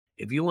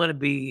if you want to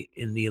be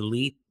in the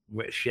elite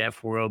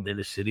chef world in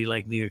a city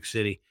like New York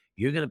City,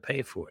 you're going to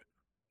pay for it.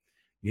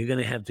 You're going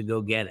to have to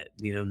go get it.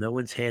 No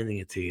one's handing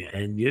it to you.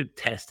 And you're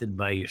tested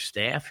by your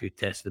staff. You're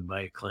tested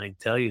by your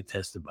clientele. You're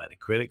tested by the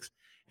critics.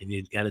 And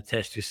you've got to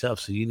test yourself.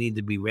 So you need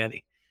to be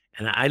ready.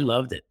 And I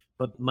loved it.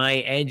 But my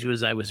edge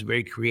was I was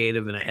very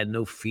creative and I had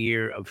no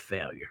fear of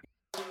failure.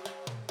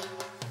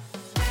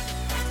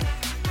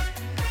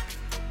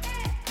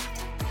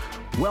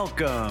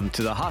 Welcome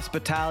to the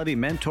Hospitality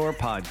Mentor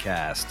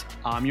Podcast.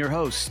 I'm your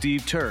host,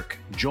 Steve Turk.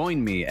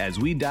 Join me as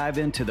we dive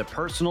into the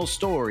personal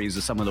stories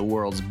of some of the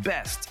world's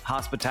best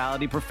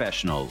hospitality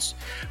professionals.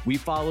 We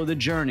follow the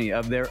journey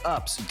of their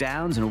ups,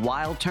 downs, and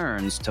wild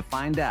turns to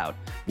find out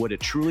what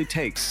it truly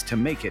takes to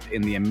make it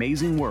in the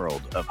amazing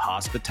world of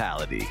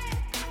hospitality.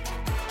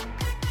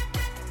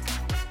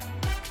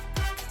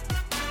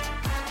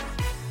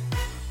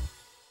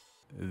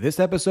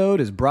 This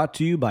episode is brought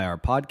to you by our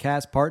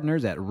podcast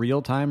partners at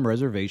Real Time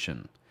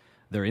Reservation.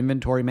 Their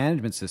inventory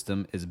management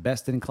system is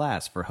best in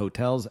class for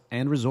hotels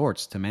and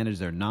resorts to manage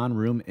their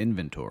non-room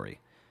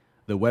inventory.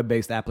 The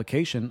web-based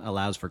application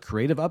allows for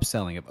creative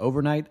upselling of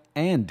overnight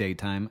and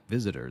daytime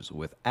visitors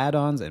with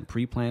add-ons and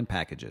pre-planned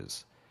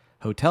packages.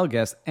 Hotel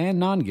guests and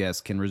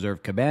non-guests can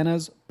reserve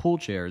cabanas, pool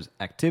chairs,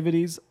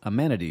 activities,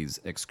 amenities,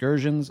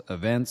 excursions,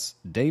 events,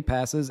 day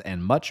passes,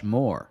 and much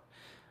more.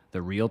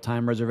 The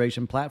real-time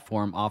reservation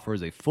platform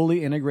offers a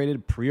fully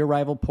integrated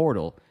pre-arrival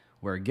portal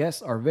where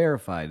guests are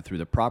verified through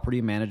the property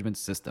management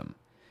system.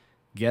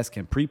 Guests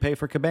can prepay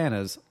for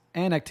cabanas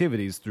and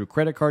activities through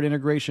credit card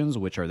integrations,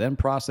 which are then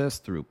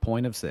processed through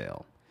point of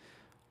sale.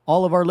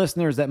 All of our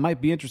listeners that might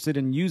be interested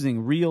in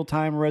using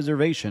real-time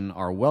reservation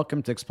are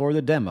welcome to explore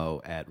the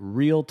demo at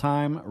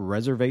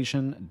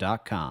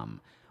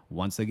realtimereservation.com.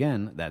 Once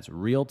again, that's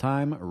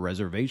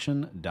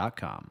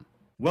realtimereservation.com.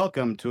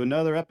 Welcome to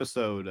another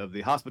episode of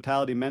the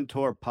Hospitality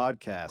Mentor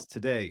Podcast.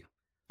 Today,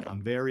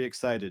 I'm very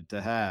excited to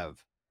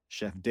have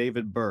Chef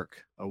David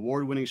Burke,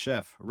 award-winning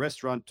chef,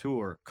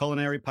 restaurateur,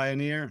 culinary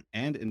pioneer,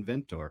 and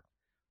inventor.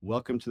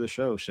 Welcome to the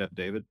show, Chef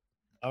David.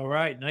 All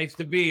right. Nice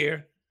to be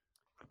here.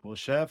 Well,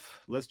 Chef,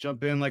 let's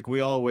jump in like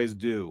we always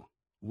do.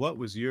 What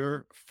was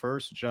your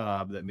first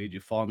job that made you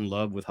fall in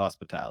love with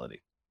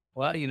hospitality?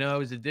 Well, I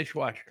was a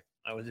dishwasher.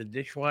 I was a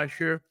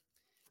dishwasher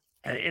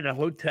in a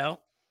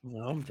hotel in my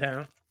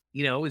hometown.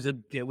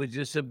 It was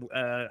just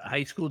a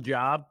high school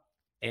job,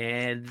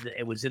 and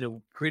it was in a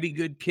pretty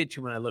good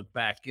kitchen when I look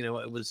back.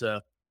 It's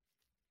a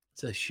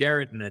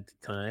Sheraton at the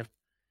time,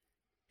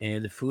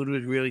 and the food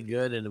was really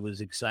good, and it was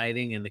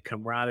exciting, and the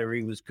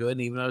camaraderie was good. And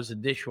even though I was a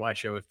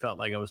dishwasher, I felt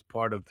like I was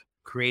part of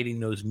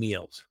creating those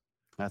meals.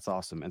 That's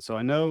awesome. And so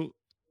I know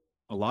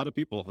a lot of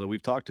people that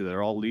we've talked to that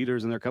are all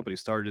leaders in their company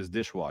started as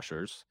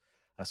dishwashers.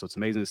 So it's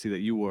amazing to see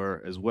that you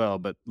were as well.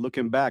 But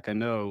looking back, I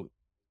know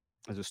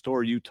there's a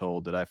story you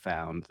told that I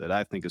found that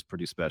I think is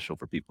pretty special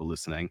for people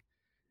listening.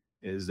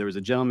 Is there was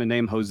a gentleman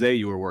named Jose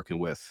you were working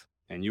with,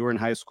 and you were in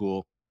high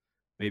school,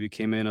 maybe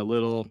came in a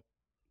little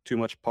too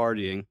much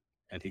partying,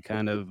 and he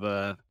kind of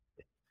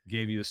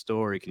gave you a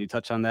story. Can you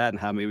touch on that and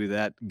how maybe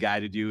that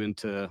guided you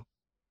into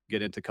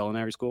get into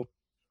culinary school?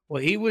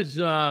 Well, he was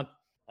when I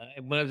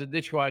was a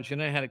dishwasher,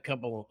 and I had a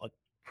couple of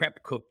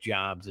prep cook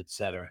jobs,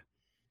 etc.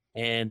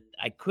 And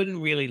I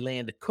couldn't really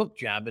land a cook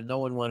job, and no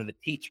one wanted to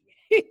teach me.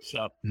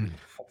 So I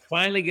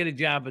finally get a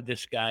job with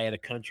this guy at a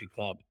country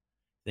club.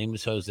 His name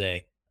was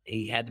Jose.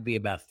 He had to be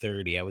about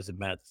 30. I was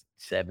about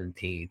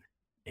 17,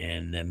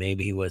 and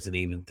maybe he wasn't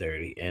even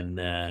 30.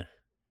 And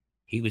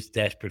he was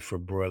desperate for a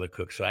broiler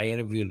cook. So I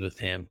interviewed with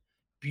him.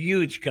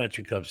 Huge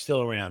country club,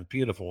 still around,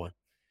 beautiful one.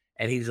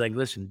 And he's like,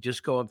 listen,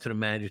 just go up to the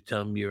manager,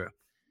 tell him you're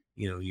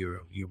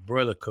a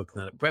broiler cook,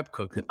 not a prep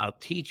cook. I'll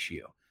teach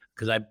you.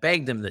 Because I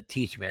begged him to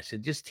teach me. I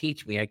said, just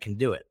teach me. I can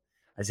do it.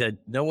 I said,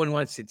 no one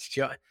wants it.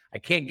 I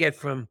can't get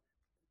from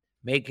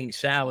making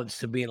salads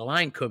to being a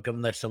line cook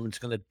unless someone's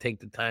going to take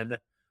the time to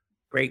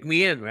break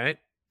me in, right?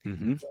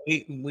 Mm-hmm. So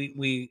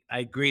I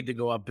agreed to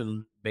go up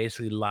and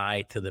basically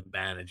lie to the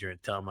manager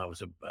and tell him I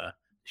was a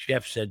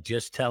chef. Said,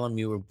 just tell him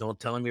don't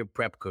tell him you're a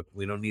prep cook.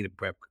 We don't need a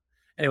prep cook.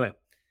 Anyway,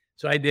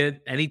 so I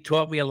did, and he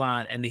taught me a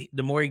lot. And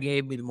the more he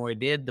gave me, the more I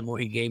did. The more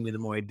he gave me, the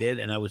more I did,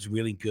 and I was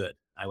really good.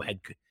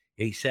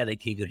 He said it.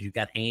 He goes, you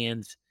got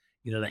hands,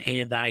 the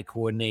hand-eye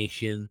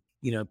coordination.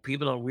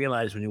 People don't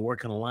realize when you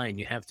work on a line,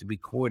 you have to be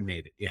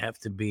coordinated. You have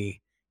to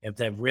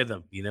have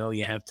rhythm,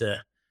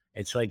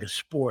 it's like a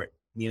sport,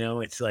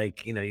 it's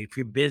like, if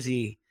you're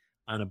busy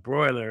on a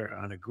broiler,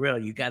 on a grill,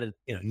 you gotta,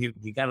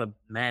 you gotta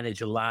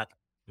manage a lot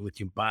with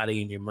your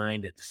body and your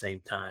mind at the same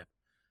time.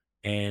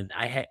 And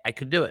I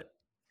could do it.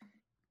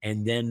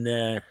 And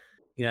then,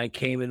 I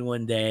came in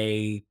one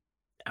day,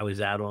 I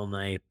was out all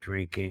night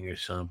drinking or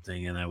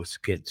something, and I was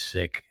getting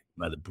sick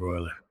by the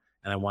broiler,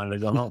 and I wanted to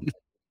go home.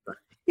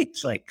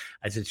 It's like,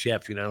 I said,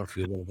 chef, I don't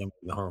feel good. I'm going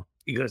to go home.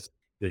 He goes,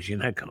 you're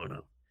not going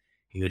home.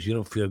 He goes, you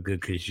don't feel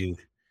good because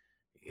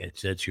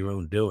that's your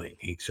own doing.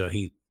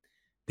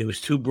 There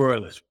was 2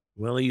 broilers.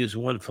 We only used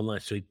one for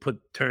lunch. So he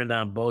turned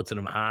on both of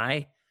them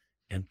high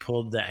and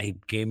pulled that. He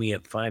gave me a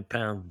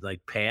 5-pound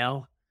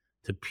pail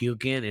to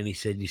puke in, and he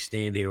said, "You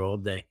stand here all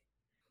day."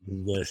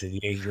 I said, "You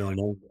ain't going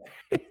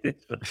nowhere."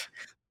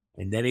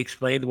 And then he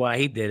explained why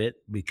he did it,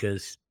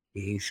 because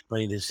he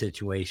explained his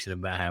situation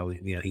about how,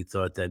 he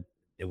thought that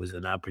it was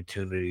an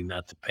opportunity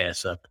not to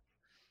pass up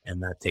and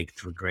not take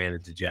for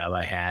granted the job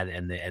I had,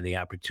 and the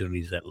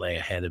opportunities that lay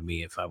ahead of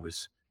me if I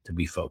was to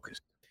be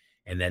focused.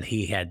 And then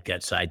he had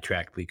got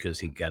sidetracked because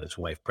he got his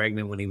wife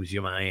pregnant when he was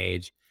my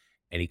age,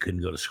 and he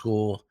couldn't go to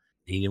school.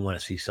 He didn't want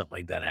to see something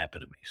like that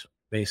happen to me. So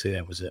basically,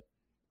 that was it.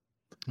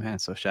 Man,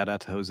 so shout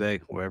out to Jose,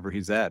 wherever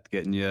he's at,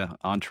 getting you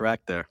on track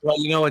there. Well,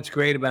 you know what's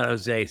great about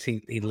Jose is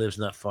he lives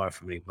not far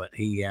from me, but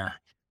he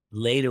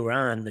later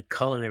on the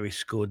culinary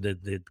school,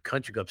 the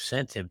country club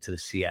sent him to the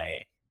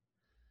CIA.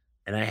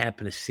 And I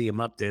happened to see him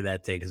up there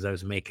that day because I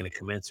was making a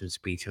commencement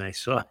speech, and I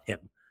saw him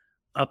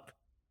up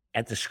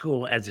at the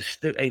school as a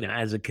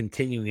as a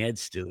continuing ed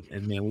student,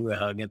 and man, we were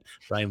hugging.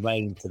 So I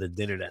invited him to the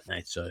dinner that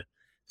night. So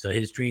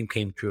his dream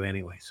came true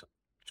anyway. So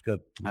it's good.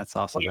 That's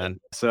awesome, man.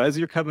 So as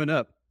you're coming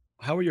up,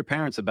 how were your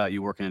parents about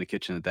you working in the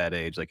kitchen at that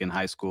age, like in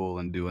high school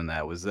and doing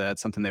that? Was that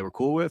something they were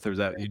cool with, or is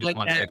that you just Like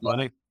want to that. make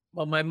money?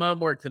 Well, my mom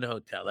worked in a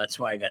hotel. That's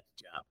why I got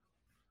the job.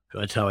 So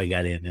that's how I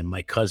got in. And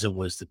my cousin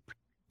was the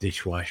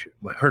dishwasher.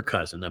 Well, her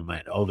cousin, not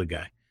mine, older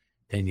guy,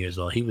 10 years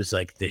old. He was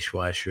like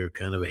dishwasher,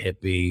 kind of a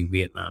hippie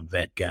Vietnam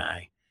vet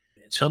guy.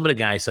 Some of the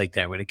guys like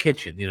that were in the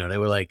kitchen. They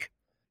were like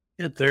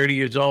 30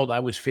 years old.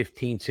 I was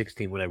 15,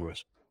 16, whatever it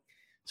was.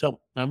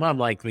 So my mom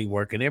liked me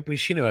working there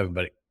because she knew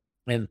everybody.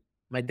 And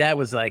my dad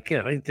was like, he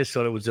just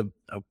thought it was a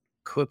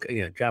cook,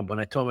 job. When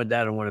I told my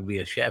dad I want to be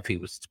a chef, he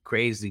was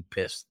crazy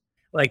pissed,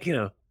 like,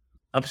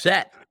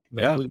 upset.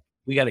 Like, Yeah.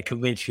 we got to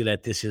convince you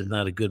that this is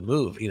not a good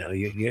move.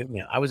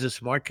 I was a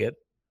smart kid.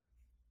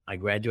 I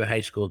graduated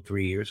high school in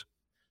 3 years,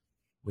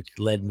 which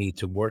led me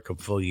to work a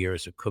full year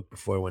as a cook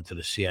before I went to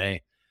the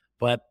CIA.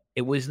 But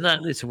it was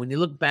not, listen, when you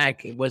look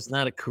back, it was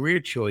not a career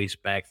choice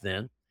back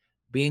then.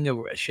 Being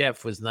a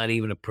chef was not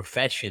even a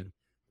profession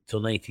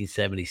until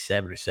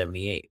 1977 or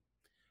 78.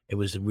 It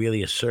was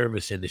really a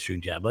service industry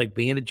job, like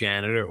being a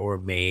janitor or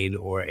a maid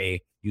or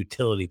a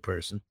utility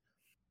person.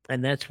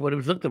 And that's what it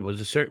was looked at.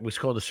 It was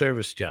called a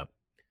service job.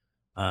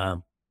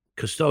 Um,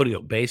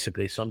 Custodial,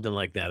 basically, something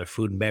like that, or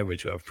food and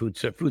beverage or food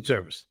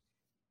service,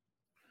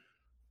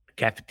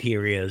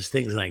 cafeterias,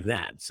 things like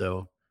that.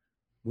 So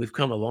we've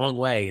come a long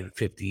way in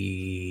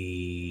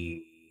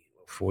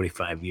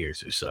 45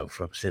 years or so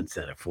from since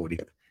then, or 40.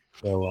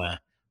 So,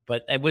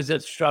 but it was a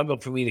struggle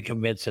for me to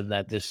convince him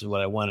that this is what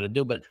I wanted to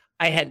do. But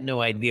I had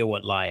no idea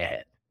what lie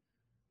ahead.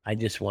 I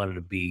just wanted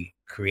to be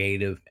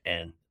creative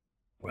and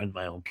run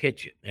my own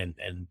kitchen and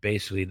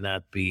basically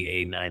not be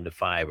a 9 to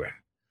 5er.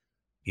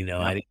 Yeah.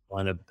 I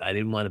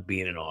didn't want to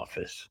be in an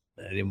office.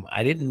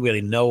 I didn't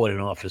really know what an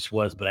office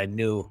was, but I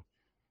knew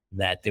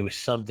that there was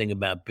something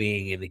about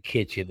being in the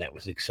kitchen that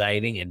was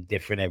exciting and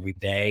different every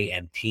day,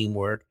 and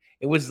teamwork.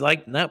 It was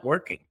like not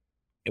working.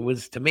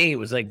 To me, it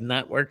was like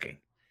not working.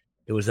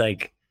 It was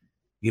like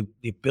you're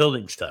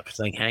building stuff. It's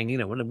like when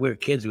we were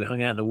kids, we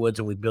hung out in the woods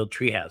and we built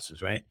tree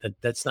houses, right?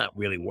 That's not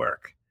really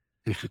work.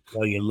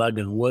 You're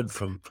lugging wood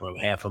from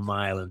half a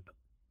mile and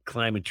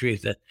climbing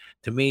trees. That,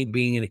 to me,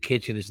 being in the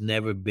kitchen has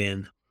never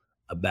been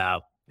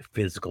about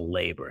physical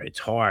labor. It's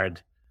hard,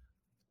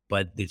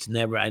 but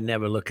I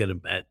never look at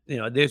it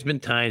there's been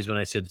times when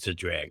I said it's a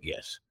drag,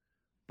 yes,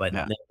 but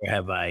Yeah. never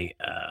have I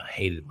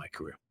hated my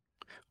career.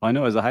 Well, I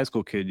know as a high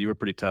school kid, you were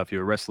pretty tough. You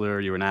were a wrestler,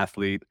 you were an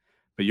athlete,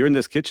 but you're in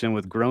this kitchen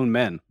with grown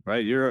men,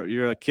 right?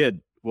 You're a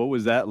kid. What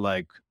was that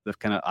like? The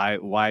kind of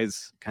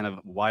eyes kind of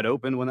wide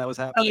open when that was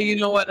Oh, happening? you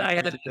know what?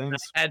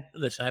 Things.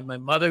 Listen, I had my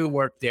mother who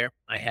worked there.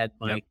 I had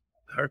Yep.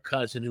 her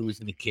cousin who was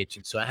in the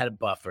kitchen, so I had a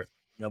buffer.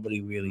 Nobody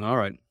really. All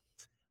right.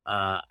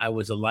 I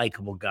was a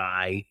likable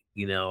guy.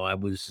 I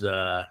was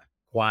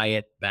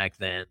quiet back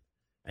then.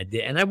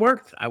 And I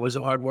worked. I was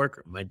a hard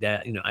worker. My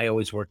dad, I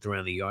always worked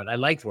around the yard. I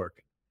liked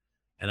working,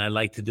 and I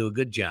liked to do a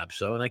good job.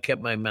 So, and I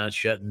kept my mouth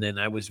shut, and then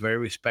I was very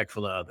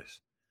respectful of others.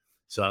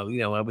 So,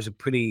 I was a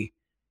pretty,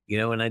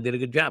 and I did a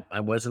good job. I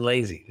wasn't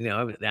lazy.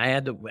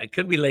 I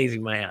couldn't be lazy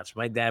in my house.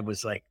 My dad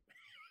was like,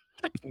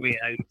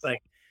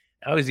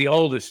 I was the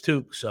oldest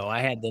too, so I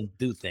had to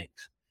do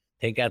things,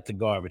 take out the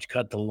garbage,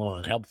 cut the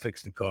lawn, help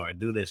fix the car,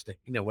 do this thing,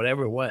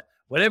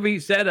 whatever he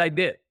said, I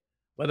did,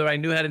 whether I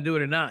knew how to do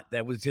it or not.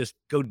 That was just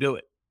go do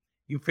it.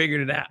 You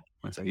figured it out.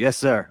 I said, yes,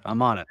 sir.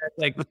 I'm on it.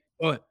 Like,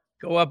 oh,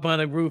 go up on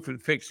the roof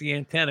and fix the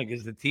antenna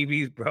because the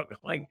TV's broken.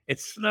 I'm like,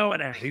 it's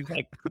snowing out. He's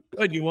like,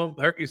 good, you won't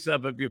hurt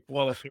yourself if you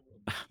fall asleep.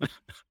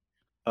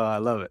 Oh, I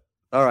love it.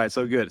 All right,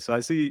 so good. So I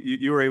see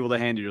you were able to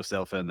handle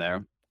yourself in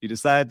there. You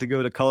decided to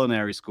go to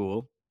culinary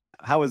school.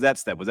 How was that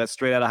step? Was that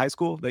straight out of high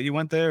school that you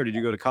went there, or did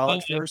you go to Well,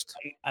 college first?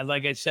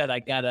 like I said,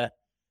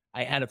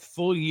 I had a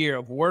full year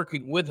of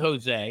working with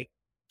Jose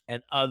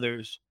and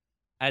others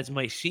as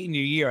my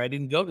senior year. I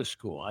didn't go to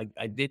school. I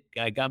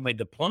got my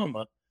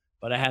diploma,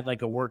 but I had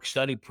like a work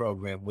study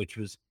program, which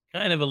was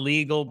kind of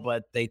illegal,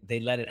 but they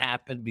let it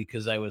happen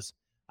because I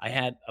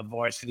had a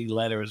varsity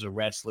letter as a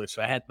wrestler.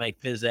 So I had my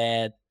phys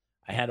ed,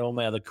 I had all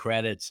my other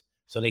credits.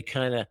 So they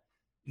kind of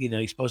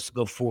you're supposed to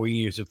go 4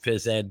 years of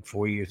phys ed,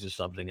 4 years of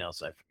something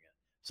else. I forget.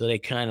 So they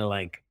kind of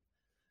like,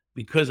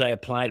 because I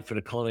applied for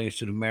the Culinary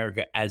Institute of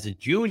America as a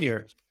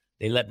junior,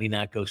 they let me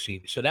not go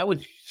senior. So that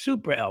was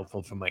super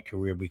helpful for my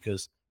career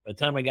because by the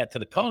time I got to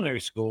the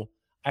culinary school,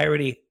 I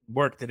already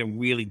worked at a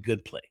really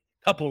good place,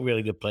 couple of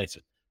really good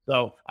places.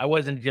 So I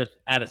wasn't just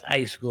out of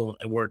high school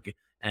and working,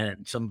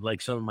 and some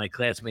of my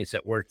classmates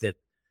that worked at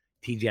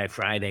TGI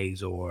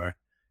Fridays or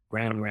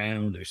Ground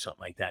Round or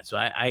something like that. So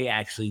I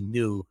actually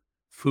knew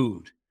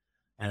food,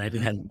 and I knew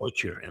Mhm. how to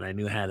butcher, and I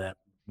knew how to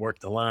work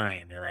the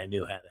line, and I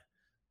knew how to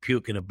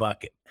puke in a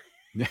bucket.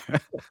 Yeah.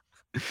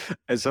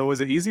 And so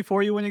was it easy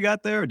for you when you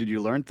got there, or did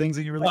you learn things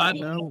that you really Well, I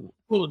didn't don't know. know?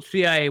 Well,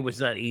 CIA was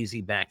not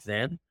easy back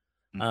then.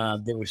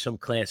 Mhm. There were some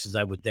classes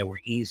that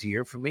were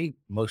easier for me.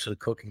 Most of the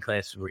cooking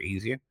classes were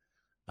easier.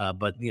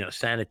 But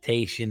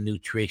sanitation,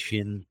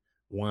 nutrition,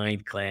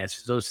 wine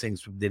classes, those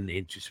things didn't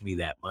interest me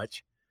that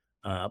much.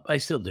 But I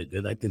still did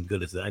good. I did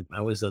good as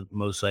I was the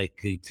most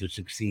likely to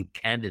succeed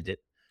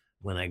candidate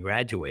when I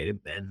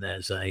graduated. And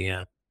as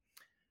I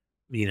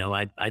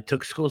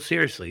took school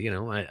seriously.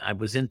 I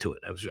was into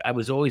it.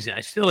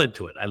 I still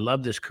into it. I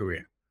love this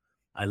career.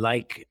 I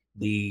like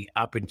the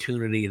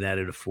opportunity that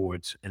it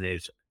affords, and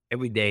it's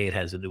every day it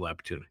has a new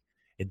opportunity.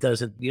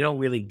 You don't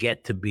really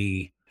get to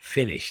be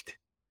finished.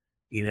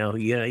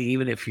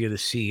 Even if you're the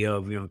CEO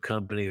of your own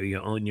company or you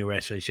own your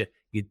restaurant,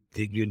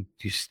 you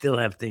still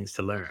have things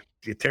to learn.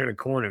 You turn a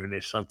corner and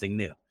there's something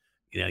new.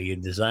 You're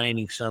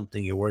designing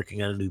something, you're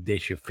working on a new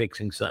dish, you're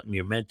fixing something,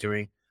 you're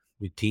mentoring,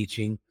 you're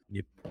teaching,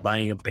 you're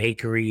buying a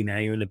bakery. Now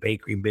you're in the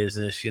bakery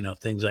business,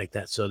 things like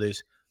that. So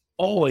there's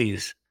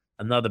always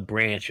another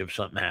branch of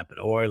something happen.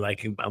 Or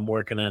like I'm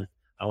working on,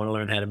 I want to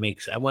learn how to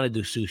I want to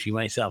do sushi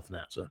myself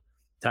now. So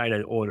tired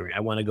of ordering. I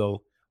want to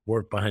go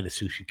work behind the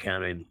sushi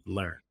counter and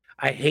learn.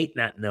 I hate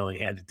not knowing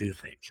how to do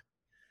things,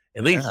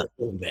 at least Yeah. a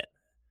little bit,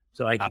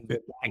 so I I can go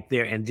back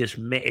there and just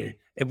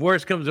if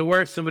worse comes to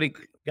worse,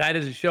 guy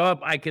doesn't show up,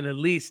 I can at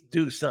least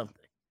do something.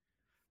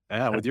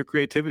 Yeah, Uh, with your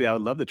creativity, I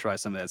would love to try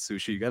some of that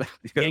sushi. You gotta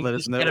you gotta you let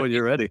us just know when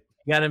you're ready.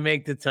 gotta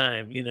make the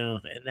time,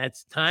 and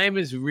that's time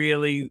is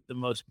really the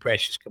most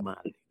precious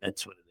commodity.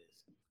 That's what it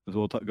is.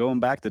 'Cause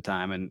going back to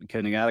time and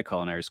getting out of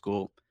culinary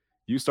school,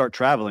 you start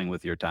traveling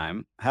with your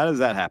time. How does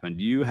that happen?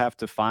 Do you have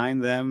to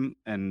find them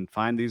and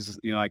find these,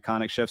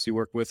 iconic chefs you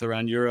work with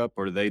around Europe,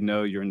 or do they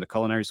know you're in the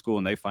culinary school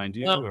and they find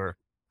you, Well, or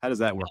how does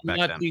that work I'm back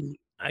then?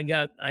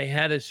 lucky. I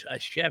had a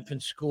chef in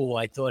school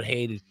I thought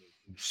hated me.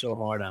 He was so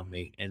hard on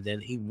me, and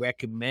then he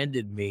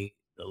recommended me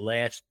the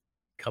last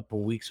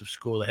couple weeks of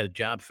school. I had a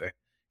job fair.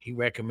 He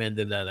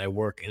recommended that I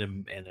work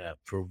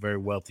for a very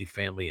wealthy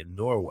family in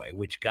Norway,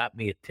 which got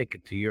me a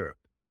ticket to Europe.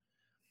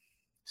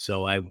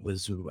 So I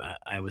was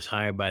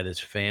hired by this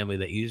family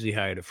that usually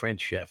hired a French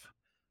chef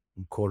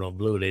from Cordon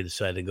Bleu. They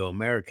decided to go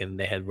American.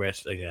 They had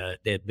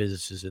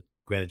businesses at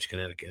Greenwich,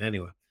 Connecticut.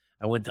 Anyway,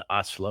 I went to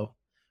Oslo, So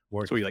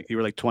worked you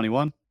were like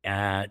 21,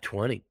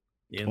 20.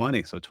 Yeah.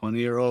 20, so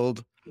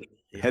 20-year-old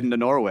Yeah. heading to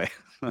Norway.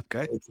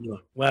 Okay.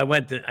 Well,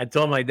 I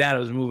told my dad I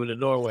was moving to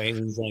Norway, and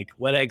he was like,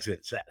 "What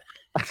exit's that?"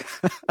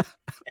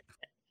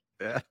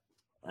 Yeah.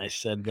 I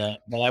said,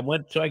 but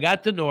I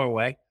got to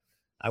Norway.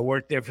 I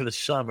worked there for the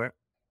summer,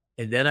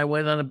 and then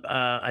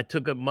I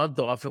took a month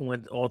off and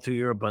went all through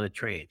Europe on a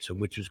train,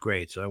 which was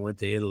great. So I went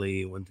to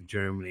Italy, went to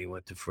Germany,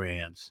 went to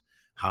France,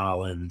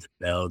 Holland,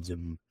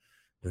 Belgium,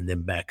 and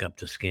then back up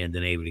to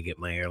Scandinavia to get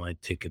my airline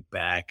ticket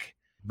back.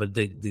 But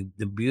the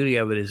beauty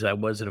of it is I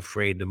wasn't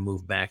afraid to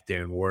move back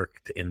there and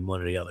work in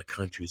one of the other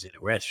countries in a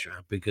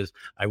restaurant because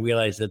I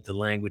realized that the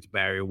language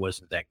barrier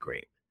wasn't that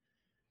great.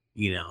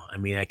 I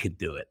mean, I could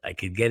do it. I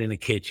could get in the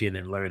kitchen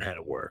and learn how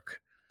to work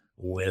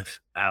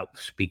without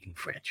speaking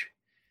French.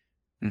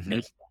 Mhm.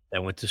 And I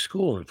went to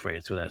school in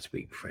France without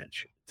speaking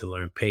French to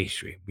learn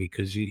pastry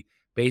because we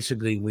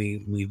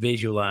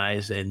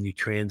visualize and you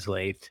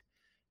translate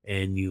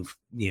and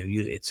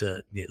it's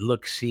a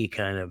look see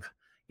kind of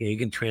you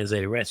can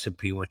translate a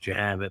recipe once you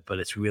have it, but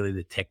it's really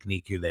the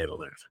technique you're there to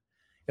learn.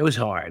 It was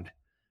hard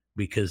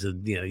because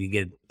you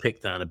get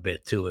picked on a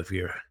bit too if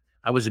you're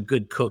I was a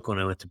good cook when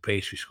I went to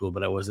pastry school,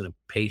 but I wasn't a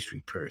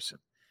pastry person.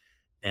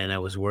 And I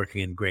was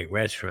working in great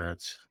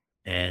restaurants.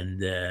 And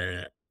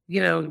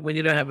when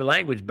you don't have a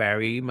language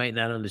barrier, you might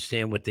not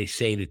understand what they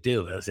say to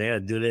do. They'll say, "Oh,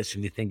 do this,"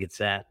 and you think it's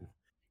that.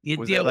 You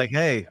Was it deal with like,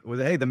 "Hey,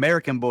 the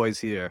American boy's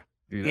here,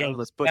 yeah,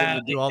 let's put him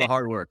to do all the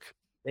hard work."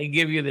 they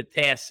give you the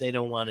tasks they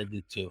don't want to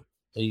do too.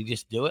 So you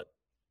just do it,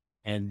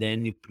 and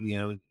then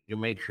you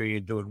make sure you're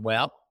doing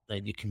well,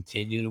 and you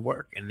continue to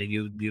work, and then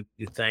you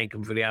thank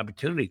them for the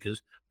opportunity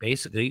because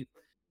basically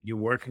you're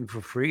working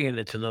for free, and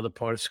it's another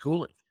part of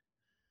schooling.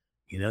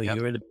 Yep.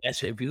 You're in the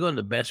best if you go in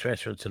the best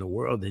restaurants in the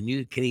world, then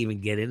you can even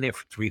get in there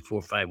for 3,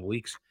 4, 5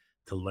 weeks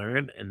to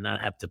learn and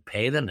not have to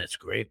pay them. That's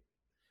great.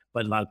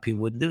 But a lot of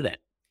people wouldn't do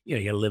that.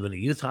 You gotta live in a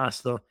youth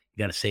hostel,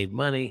 you gotta save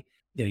money.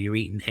 You're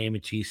eating ham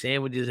and cheese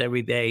sandwiches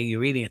every day.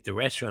 You're eating at the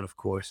restaurant, of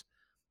course.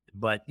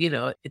 But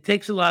it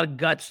takes a lot of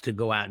guts to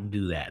go out and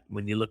do that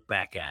when you look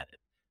back at it.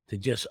 To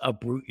just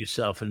uproot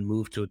yourself and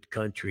move to a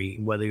country,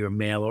 whether you're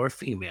male or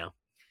female,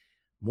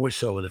 more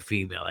so with a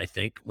female. I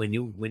think when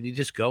you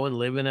just go and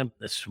live in a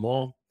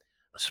small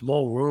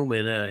room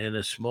in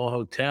a small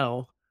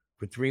hotel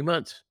for 3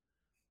 months,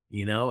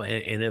 in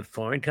a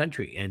foreign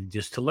country, and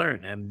just to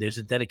learn. And there's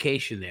a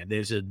dedication there.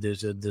 There's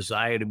a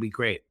desire to be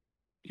great.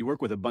 You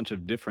work with a bunch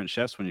of different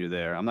chefs when you're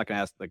there. I'm not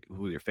gonna ask, like,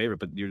 who your favorite,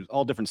 but you're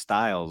all different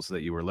styles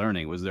that you were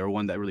learning. Was there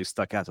one that really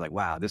stuck out to, like,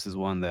 "Wow, this is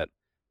one that,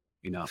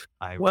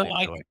 I Well, really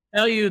I enjoy?" can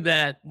tell you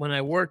that when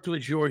I worked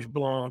with Georges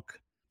Blanc,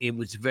 it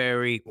was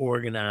very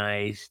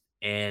organized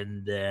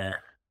and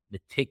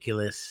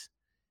meticulous,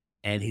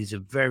 and he's a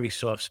very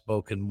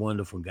soft-spoken,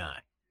 wonderful guy.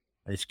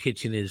 His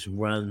kitchen is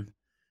run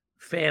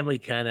family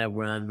kind of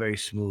run, very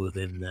smooth,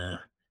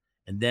 and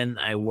then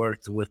I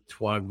worked with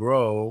Trois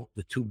Gros,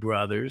 the two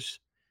brothers,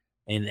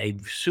 in a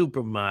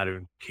super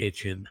modern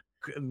kitchen,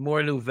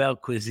 more nouvelle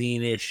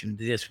cuisine-ish, and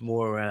just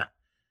more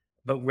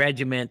but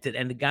regimented.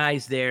 And the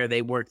guys there,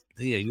 they worked,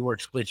 you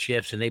work split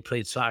shifts, and they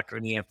played soccer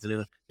in the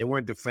afternoon. They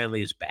weren't the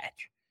friendliest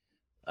batch,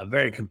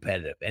 very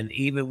competitive. And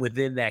even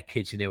within that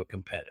kitchen, they were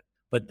competitive.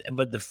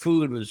 But the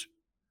food was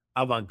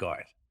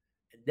avant-garde.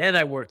 And then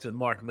I worked with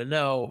Mark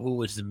Minot, who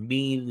was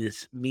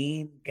this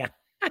mean guy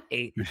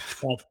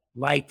that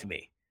liked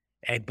me.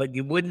 But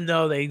you wouldn't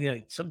know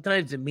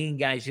sometimes the mean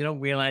guys, you don't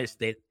realize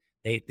that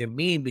they're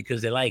mean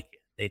because they like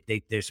you.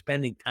 They're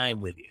spending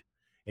time with you.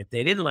 If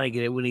they didn't like it,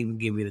 they wouldn't even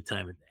give you the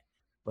time of day.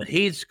 But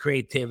his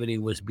creativity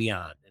was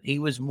beyond. And he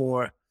was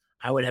more,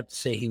 I would have to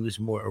say he was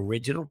more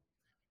original.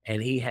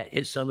 And he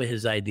had some of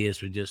his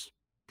ideas were just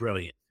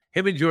brilliant.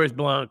 Him and George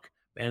Blanc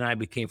and I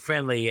became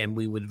friendly, and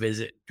we would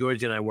visit.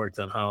 George and I worked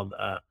on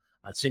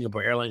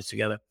Singapore Airlines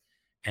together,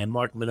 and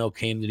Mark Minot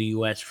came to the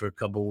U.S. for a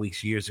couple of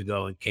weeks years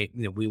ago, and came.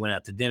 We went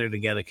out to dinner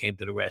together, came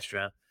to the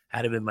restaurant,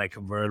 had him in my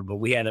convertible.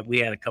 We had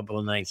a couple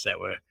of nights that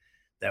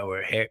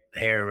were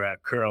hair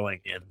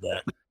curling,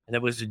 and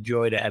it was a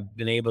joy to have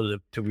been able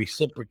to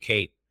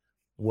reciprocate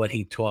what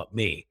he taught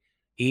me.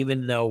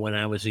 Even though when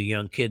I was a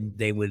young kid,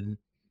 they would,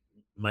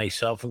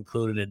 myself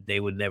included, they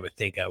would never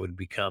think I would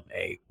become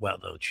a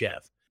well-known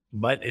chef.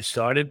 But it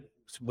started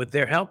with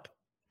their help.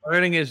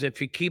 Learning is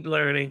if you keep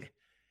learning,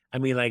 I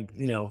mean,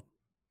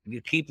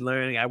 you keep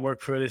learning. I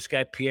work for this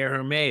guy, Pierre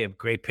Hermé, a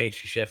great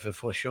pastry chef at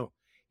Fauchon.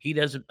 He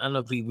doesn't, I don't know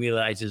if he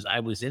realizes I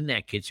was in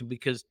that kitchen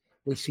because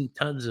they see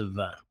tons of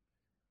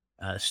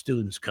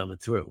students coming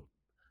through.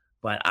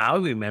 But I'll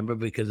remember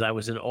because I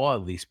was in awe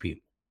of these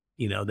people.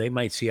 They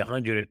might see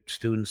 100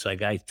 students,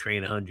 like I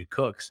train 100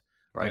 cooks,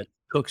 Right. but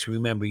cooks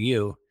remember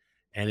you.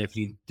 And if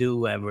you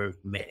do ever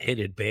hit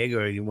it big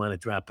or you want to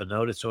drop a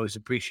note, it's always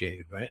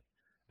appreciated, right?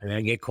 I mean,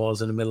 I get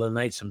calls in the middle of the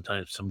night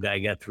sometimes. Some guy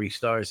got 3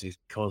 stars. He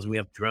calls me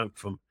up drunk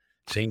from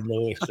St.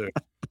 Louis or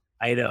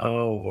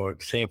Idaho or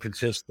San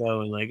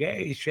Francisco and like,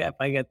 hey, chef,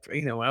 I got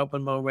three. I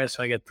opened my own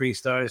restaurant. I got 3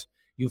 stars.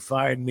 You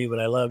fired me,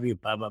 but I love you.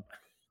 Blah, blah,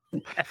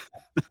 blah. And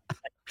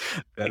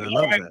Like, I all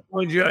love right, that.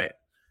 we'll enjoy it.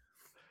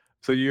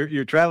 So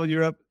you're traveling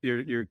Europe,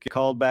 you're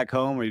called back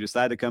home, or you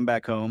decide to come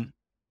back home,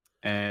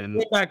 and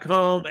Went back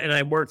home and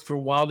I worked for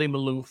Waldy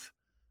Malouf,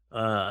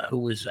 who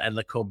was at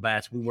La Côte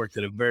Basque. We worked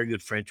at a very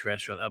good French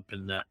restaurant up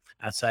in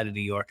outside of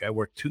New York. I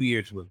worked 2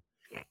 years with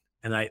him.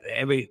 And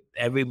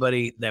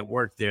everybody that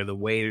worked there, the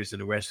waiters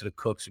and the rest of the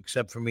cooks,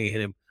 except for me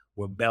and him,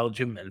 were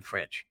Belgium and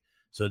French.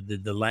 So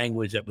the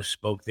language that was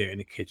spoke there in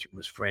the kitchen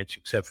was French,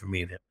 except for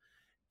me and him.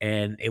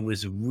 And it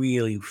was a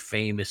really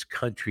famous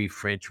country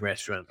French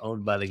restaurant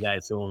owned by the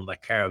guys who owned La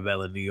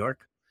Caravelle in New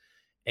York.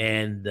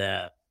 And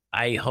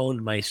I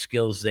honed my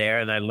skills there,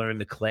 and I learned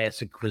the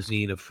classic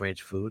cuisine of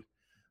French food,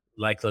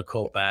 like Le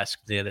Côte Basque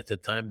did at the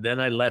time. Then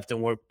I left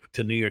and worked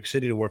to New York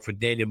City to work for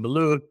Daniel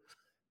Malou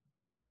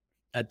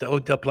at the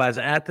Hotel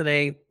Plaza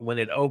Athénée when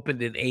it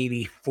opened in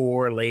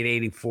 84, late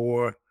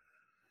 84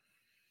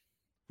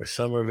 or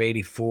summer of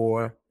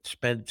 84.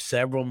 Spent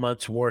several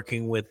months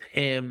working with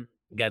him,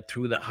 got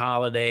through the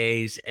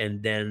holidays,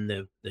 and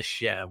then the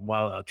chef,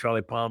 while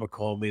Charlie Palmer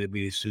called me to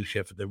be the sous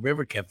chef at the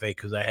River Cafe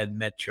because I had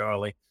met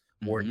Charlie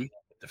Mhm. working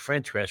at the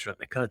French restaurant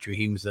in the country.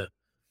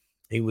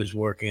 He was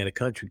working at a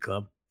country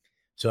club.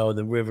 So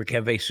the River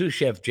Cafe sous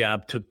chef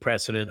job took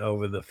precedent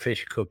over the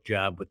fish cook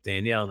job with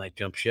Danielle, and I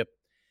jumped ship.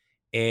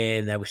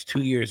 And that was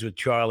 2 years with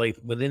Charlie.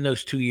 Within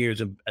those 2 years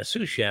of a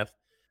sous chef,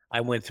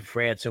 I went to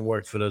France and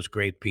worked for those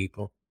great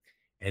people.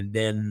 And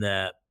then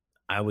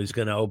I was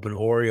going to open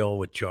Oriole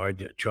with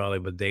Charlie,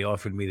 but they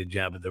offered me the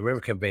job at the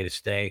River Cafe to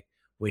stay,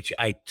 which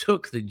I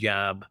took the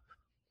job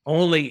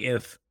only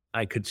if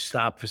I could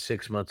stop for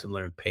 6 months and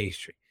learn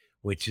pastry,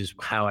 which is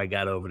how I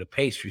got over to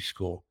pastry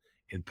school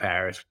in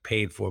Paris,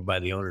 paid for by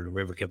the owner of the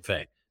River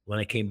Cafe. When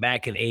I came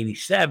back in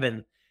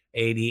 87,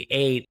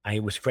 88, I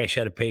was fresh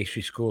out of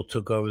pastry school,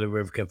 took over the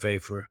River Cafe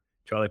for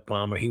Charlie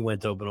Palmer. He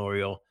went to open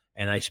Oriole,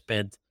 and I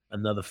spent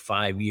another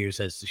 5 years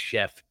as the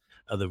chef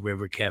of the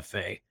River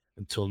Cafe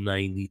until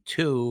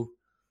 92.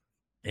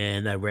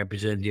 And I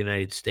represented the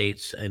United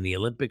States in the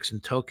Olympics in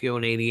Tokyo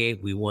in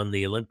 88. We won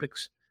the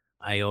Olympics.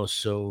 I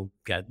also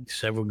got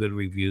several good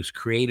reviews,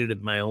 created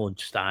it my own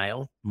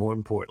style, more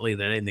importantly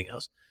than anything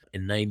else.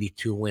 In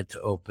 92, went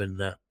to open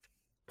the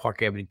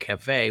Park Avenue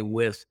Cafe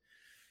with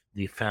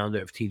the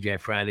founder of TGI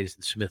Fridays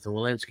and Smith and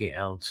Walensky,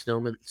 Alan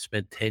Stillman.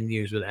 Spent 10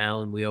 years with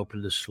Alan. We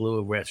opened a slew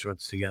of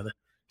restaurants together,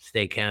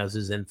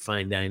 steakhouses and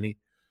fine dining.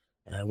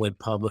 Went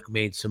public,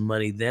 made some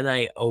money. Then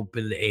I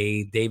opened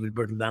a David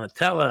Burke and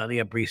Donatella on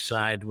the Upper East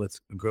Side with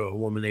a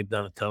woman named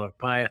Donatella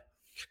Paya.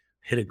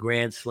 Hit a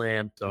grand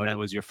slam. And that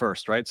was your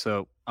first, right?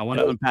 So I want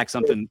That to was unpack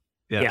something.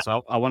 Yeah. Yeah.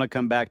 So I want to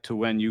come back to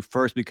when you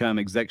first become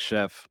exec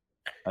chef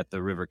at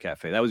the River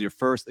Cafe. That was your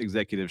first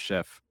executive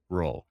chef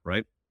role,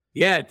 right?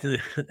 Yeah,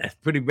 that's a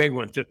pretty big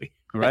one to me.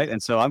 Right.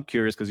 And so I'm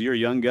curious because you're a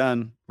young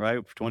gun, right?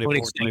 24,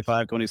 26.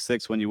 25,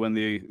 26 when you win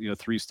the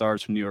 3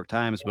 stars from New York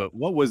Times. But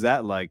what was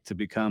that like to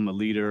become a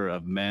leader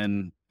of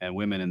men and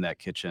women in that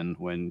kitchen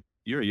when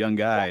you're a young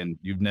guy and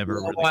you've You never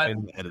know really what?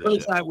 been the head of the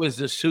Because ship? I was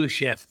the sous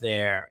chef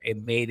there,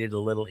 it made it a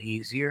little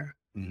easier.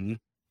 Hmm.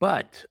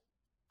 But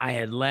I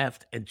had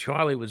left and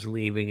Charlie was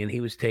leaving and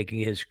he was taking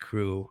his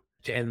crew.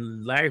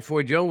 And Larry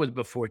Ford Jones was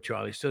before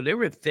Charlie. So there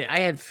were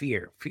I had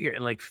fear,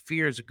 and like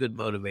fear is a good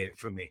motivator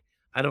for me.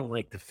 I don't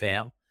like to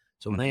fail.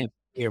 So when I Hmm. have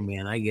fear,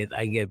 man, I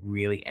get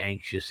really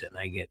anxious and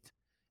I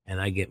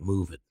get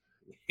moving.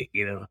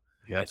 You know,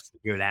 I Yep.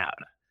 figure it out.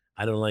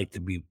 I don't like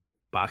to be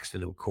boxed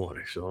into a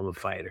corner, so I'm a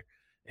fighter.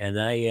 And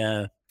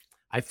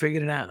I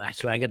figured it out.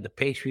 So I got the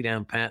pastry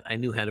down pat. I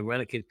knew how to run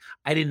a kitchen.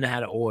 I didn't know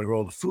how to order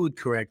all the food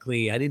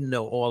correctly. I didn't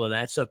know all of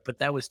that stuff, but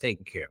that was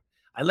taken care of.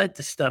 I let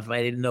the stuff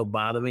I didn't know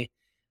bother me.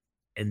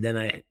 And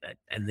then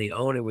and the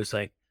owner was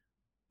like,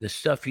 the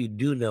stuff you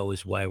do know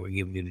is why we're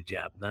giving you the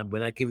job. We're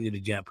not giving you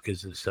the job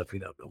because of the stuff you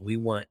don't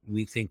know.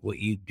 We think what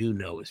you do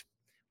know is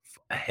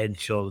a head and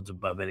shoulders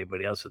above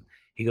anybody else. And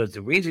he goes,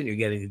 the reason you're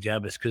getting the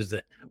job is because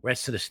the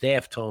rest of the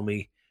staff told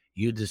me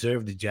you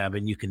deserve the job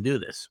and you can do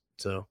this.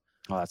 So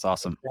Oh, that's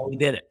awesome. we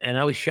did it. And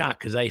I was shocked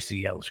because I used to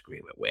yell and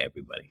scream at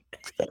everybody.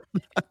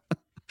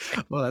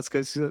 Well, that's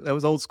because that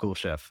was old school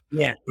chef,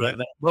 Yeah, yeah. right?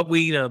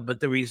 But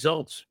the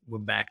results were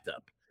backed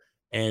up.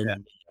 Yeah.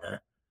 And uh,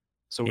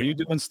 So were yeah, you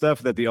doing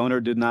stuff that the owner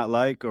did not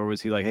like, or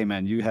was he like, "Hey,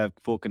 man, you have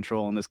full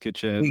control in this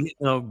kitchen"?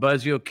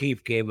 Buzzy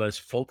O'Keefe gave us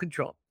full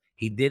control.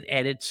 He did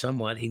edit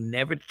somewhat. He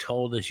never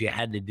told us you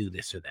had to do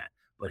this or that,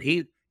 but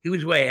he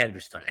was way ahead of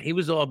his time. He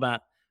was all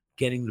about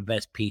getting the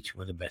best peach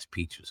when the best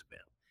peach was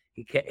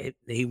available.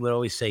 He would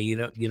always say, you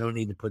don't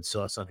need to put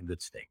sauce on a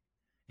good steak,"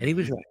 and he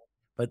was Mhm. right.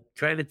 But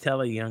trying to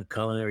tell a young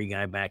culinary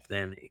guy back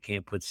then you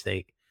can't put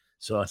steak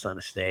sauce on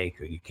a steak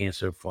or you can't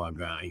serve foie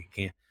gras, you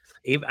can't.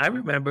 Even, I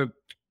remember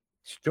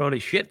throwing a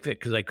shit fit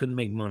because I couldn't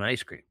make my own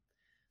ice cream.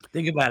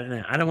 Think about it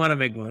now. I don't wanna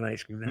make my own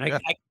ice cream now. Yeah.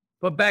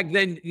 But back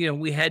then,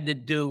 we had to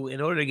do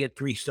in order to get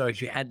 3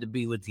 stars, you had to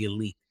be with the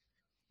elite.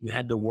 You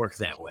had to work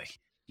that way.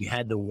 You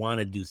had to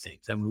wanna do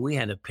things. I mean, we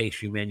had a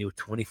pastry menu of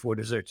 24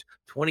 desserts,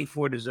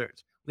 24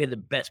 desserts. We had the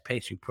best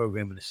pastry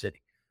program in the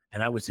city,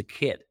 and I was a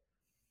kid,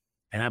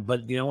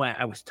 but you know what?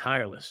 I was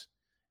tireless,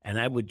 and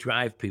I would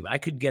drive people. I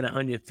could get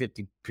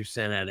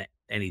 150% out of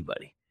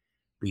anybody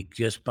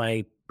just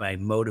by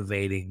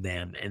motivating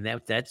them, and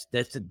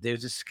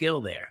there's a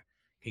skill there,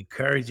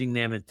 encouraging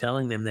them and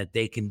telling them that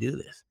they can do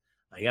this.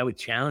 Like I would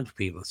challenge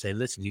people and say,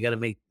 "Listen, you got to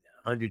make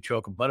 100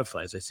 chocolate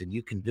butterflies." I said,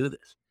 "You can do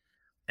this,"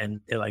 and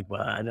they're like,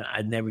 "Well,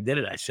 I never did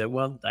it." I said,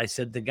 "Well,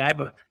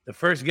 but the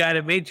first guy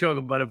that made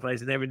chocolate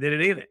butterflies never did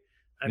it either."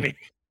 I mean,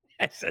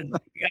 I said,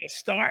 "You got to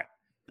start,"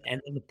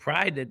 and the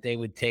pride that they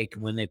would take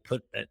when they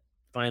put that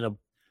final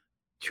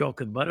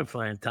chocolate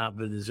butterfly on top of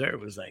the dessert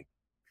was like.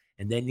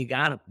 And then you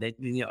got 'em.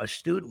 A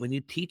student, when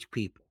you teach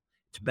people,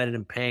 it's better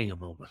than paying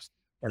them almost.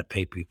 Gotta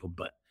pay people,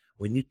 but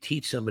when you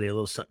teach somebody a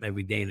little something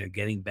every day and they're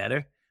getting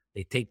better,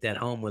 they take that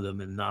home with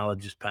them, and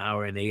knowledge is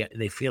power, and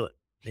they feel it.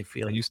 They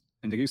feel And it.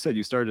 like you said,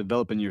 you started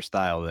developing your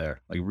style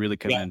there, like really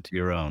Yeah. coming into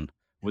your own.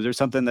 Was there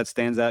something that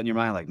stands out in your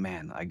mind? Like,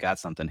 man, I got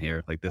something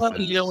here. Like this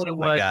Well, you know is, what it I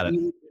was? got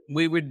it.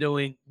 We were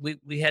doing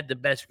we had the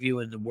best view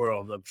in the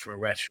world of for a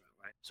restaurant,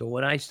 right? So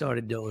what I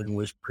started doing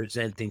was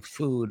presenting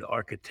food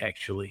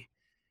architecturally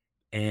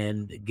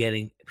and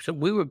getting so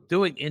we were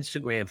doing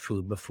Instagram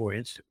food before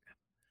Instagram.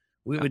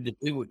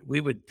 Yeah.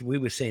 We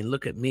were saying,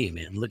 "Look at me,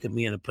 man. Look at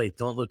me on a plate.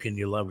 Don't look in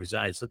your lover's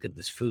eyes. Look at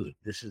this food.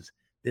 This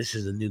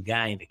is a new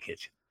guy in the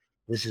kitchen.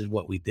 This is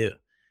what we do."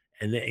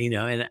 And then,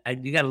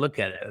 you got to look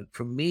at it.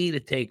 For me to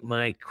take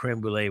my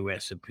creme brulee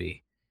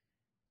recipe,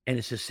 and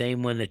it's the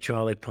same one that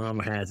Charlie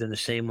Palmer has, and the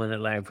same one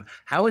that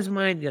how is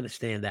mine going to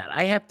stand out?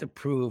 I have to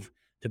prove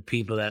to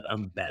people that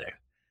I'm better,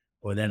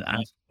 or that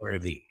I'm Mhm.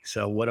 worthy.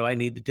 So what do I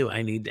need to do?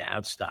 I need to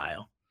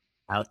outstyle,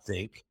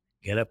 outthink,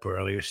 get up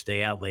earlier,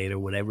 stay out later,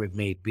 whatever it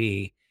may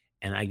be,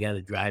 and I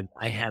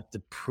have to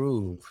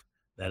prove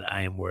that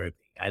I am worthy.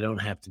 I don't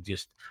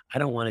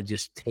wanna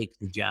just take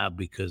the job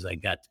because I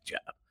got the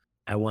job.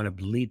 I wanna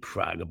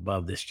leapfrog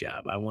above this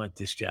job. I don't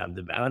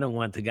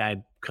want the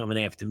guy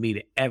coming after me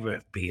to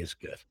ever be as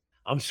good.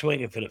 I'm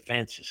swinging for the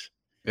fences.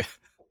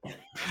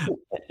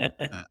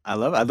 I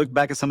love it. I look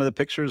back at some of the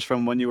pictures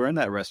from when you were in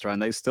that restaurant.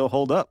 They still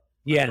hold up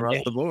Yeah, across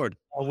the board.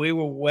 we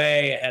were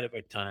way ahead of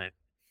our time.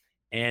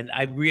 And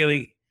I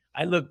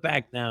look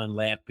back now and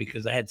laugh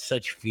because I had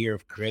such fear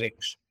of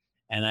critics,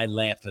 and I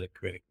laugh at a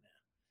critic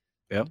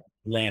now. Yep.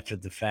 laughed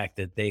at the fact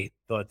that they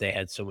thought they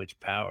had so much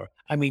power.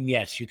 I mean,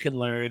 yes, you can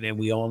learn, and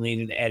we all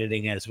needed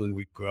editing as we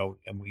would grow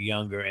and we're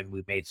younger, and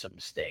we made some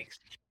mistakes.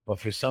 But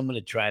for someone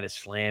to try to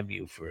slam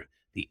you for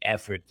the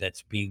effort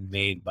that's being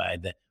made by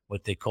the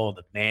what they call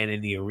the man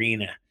in the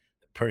arena,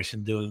 the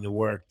person doing the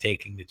work,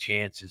 taking the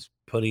chances,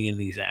 putting in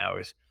these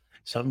hours.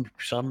 Some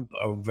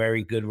are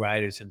very good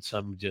writers, and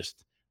some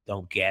just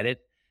don't get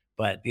it.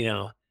 But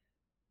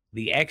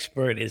the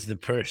expert is the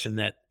person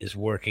that is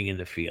working in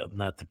the field,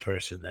 not the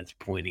person that's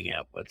pointing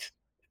out what's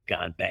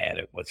gone bad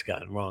or what's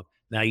gone wrong.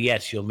 Now,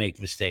 yes, you'll make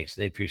mistakes.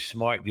 If you're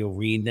smart, you'll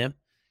read them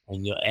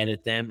and you'll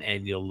edit them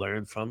and you'll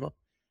learn from them.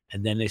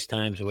 And then there's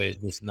times where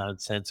it's this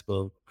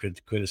nonsensical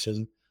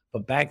criticism.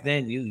 But back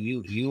then,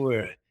 you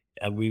were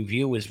a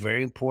review was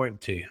very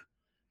important to you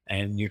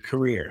and your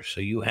career.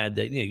 So you had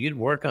that, you'd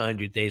work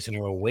 100 days in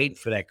a row, wait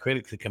for that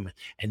critic to come in.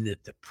 And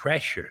the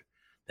pressure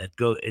that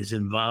is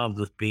involved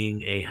with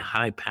being a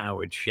high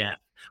powered chef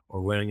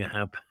or running a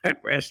high powered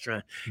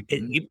restaurant,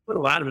 you put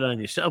a lot of it on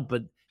yourself,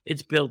 but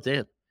it's built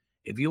in.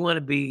 If you want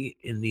to be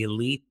in the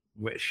elite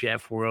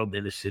chef world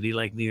in a city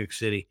like New York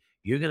City,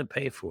 you're going to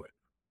pay for it.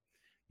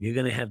 You're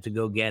going to have to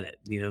go get it.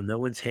 No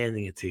one's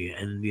handing it to you.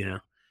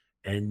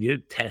 And you're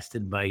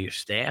tested by your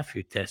staff,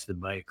 you're tested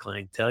by your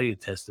clientele, you're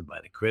tested by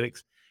the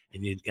critics,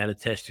 and you got to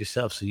test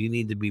yourself. So you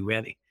need to be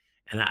ready.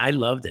 And I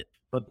loved it.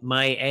 But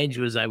my edge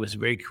was I was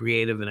very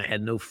creative and I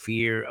had no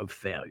fear of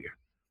failure.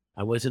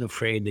 I wasn't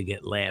afraid to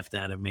get laughed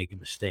at or make a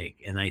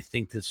mistake. And I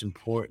think that's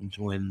important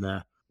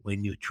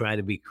when you try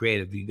to be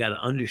creative. You got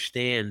to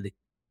understand the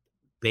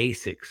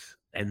basics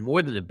and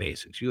more than the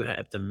basics. You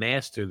have to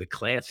master the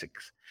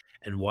classics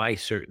and why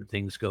certain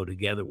things go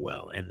together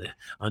well and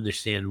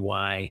understand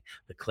why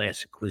the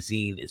classic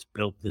cuisine is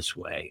built this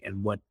way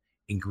and what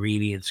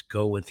ingredients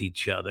go with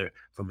each other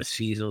from a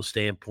seasonal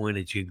standpoint,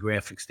 a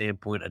geographic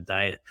standpoint, a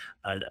diet,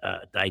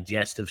 a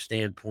digestive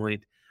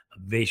standpoint, a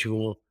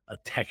visual, a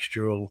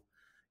textural,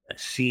 a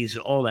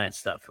season, all that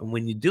stuff. And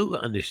when you do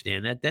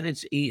understand that, then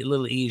it's a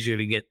little easier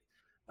to get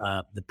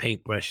the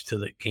paintbrush to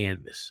the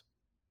canvas.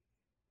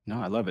 No,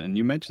 I love it. And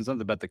you mentioned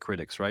something about the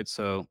critics, right?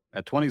 So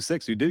at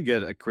 26, you did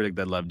get a critic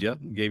that loved you,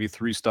 gave you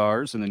 3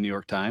 stars in the New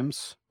York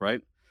Times,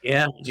 right?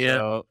 Yeah, yeah.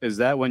 So is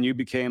that when you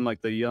became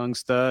like the young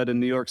stud in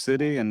New York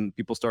City and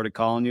people started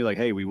calling you like,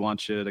 hey, we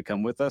want you to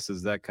come with us?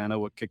 Is that kind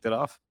of what kicked it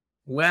off?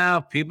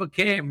 Well, people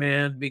came,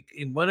 man.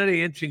 And one of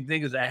the interesting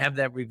things I have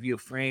that review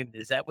framed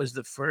is that was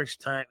the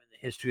first time in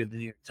the history of the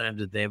New York Times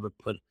that they ever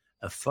put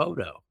a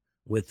photo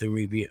with the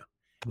review.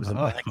 It was a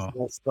black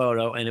Oh,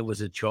 photo, and it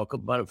was a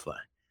chocolate butterfly.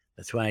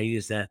 That's why I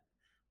use that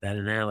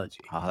analogy.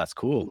 oh, that's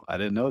cool. I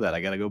didn't know that.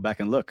 I got to go back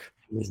and look.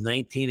 It was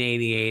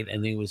 1988. I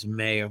think it was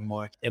May or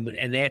March. Then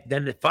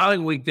the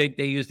following week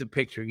they used the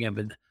picture again,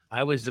 but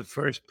I was the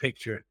first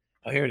picture.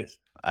 Oh, here it is.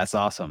 That's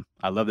awesome.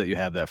 I love that you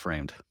have that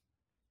framed.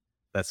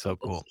 That's so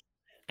cool.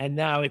 And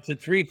now it's a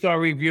 3-star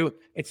review.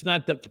 It's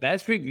not the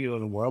best review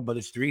in the world, but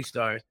it's 3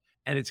 stars,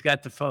 and it's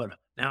got the photo.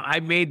 Now I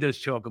made those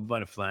chocolate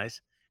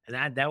butterflies,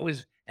 and that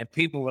was, and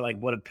people were like,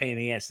 "What a pain in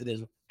the ass it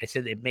is." I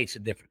said it makes a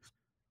difference.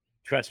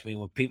 Trust me,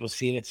 when people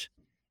see it,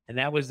 and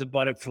that was the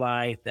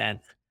butterfly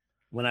that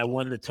when I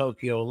won the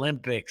Tokyo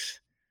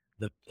Olympics,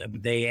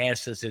 they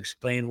asked us to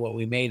explain what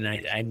we made,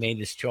 and I made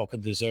this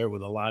chocolate dessert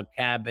with a log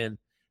cabin,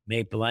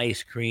 maple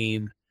ice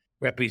cream,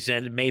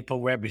 represented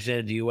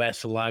the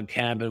U.S. A log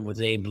cabin with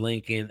Abe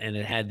Lincoln, and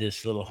it had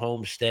this little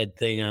homestead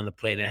thing on the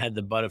plate. It had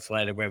the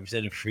butterfly that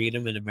represented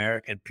freedom in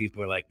America, and people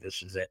were like,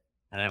 "This is it,"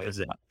 and that was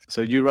it.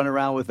 So you run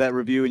around with that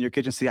review in your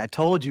kitchen. See, I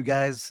told you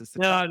guys. It's the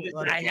No, chocolate I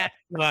butterfly. had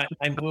no,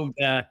 I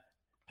moved.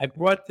 I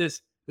brought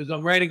this because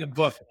I'm writing a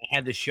book. I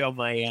had to show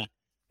my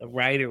the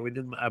writer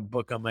within a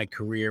book on my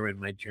career and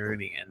my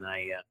journey, and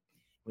I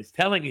was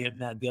telling him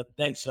that the other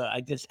day. So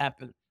I just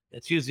happened.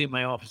 It's usually in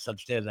my office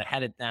upstairs. I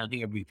had it down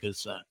here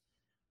because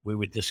we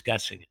were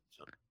discussing it.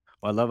 So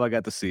Well, I love I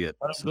got to see it.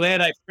 but I'm So,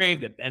 glad I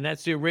framed it, and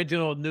that's the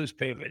original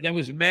newspaper. That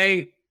was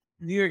New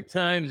York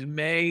Times,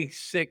 May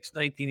 6,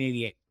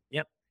 1988.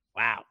 Yep.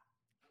 Wow.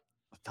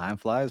 time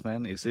flies,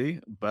 man. You see,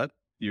 but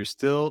you're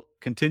still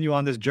continue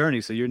on this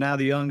journey. So you're now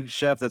the young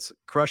chef that's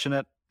crushing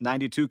it.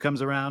 92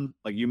 comes around,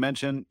 like you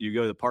mentioned. You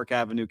go to the Park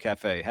Avenue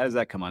Cafe. How does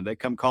that come on? They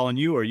come calling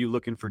you, or are you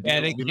looking for Yeah,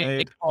 deals to be they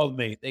made? called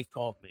me. They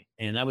called me,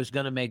 and I was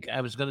gonna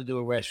do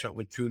a restaurant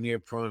with True Near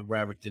Pro and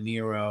Robert De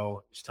Niro.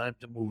 It's time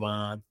to move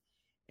on,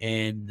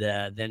 and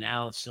then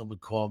Alan Silver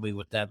called me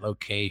with that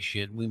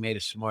location. We made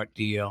a smart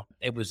deal.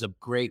 It was a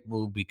great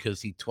move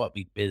because he taught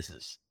me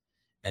business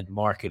and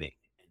marketing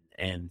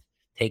and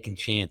taking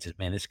chances.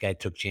 Man, this guy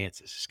took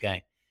chances. This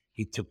guy,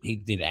 he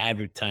did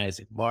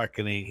advertising,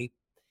 marketing.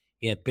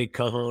 He had big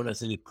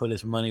cojones and he put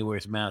his money where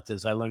his mouth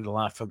is. I learned a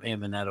lot from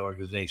him in that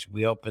organization.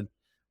 We opened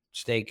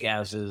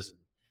steakhouses,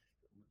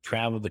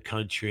 traveled the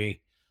country,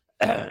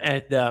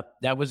 and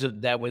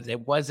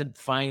it wasn't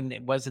fine.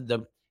 It wasn't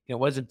it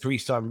wasn't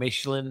 3-star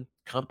Michelin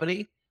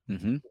company.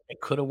 Mm-hmm.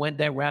 It could have went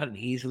that route and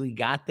easily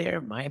got there,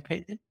 in my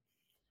opinion.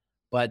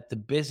 But the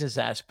business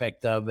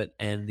aspect of it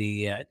and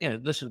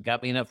listen,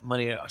 got me enough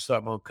money to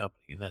start my own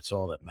company, and that's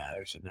all that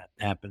matters. And that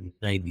happened in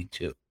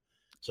 '92.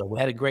 So we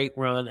had a great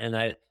run,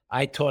 and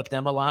I taught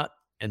them a lot,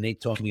 and they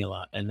taught me a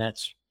lot, and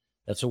that's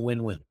a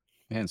win-win.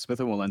 Man, Smith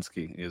and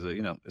Wollensky is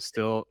is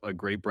still a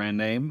great brand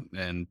name,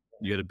 and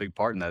you had a big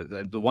part in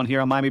that. The one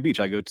here on Miami Beach,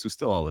 I go to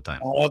still all the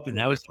time. I opened.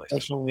 That was Great the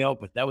place. first one we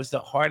opened. That was the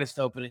hardest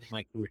opening in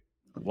my career.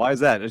 Why is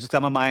that? It's just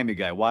I'm a Miami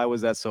guy. Why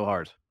was that so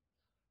hard?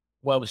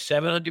 Well, it was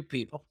 700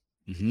 people.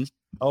 Hmm.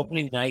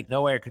 Opening night,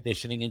 no air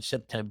conditioning in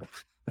September.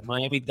 The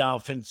Miami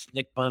Dolphins,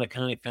 Nick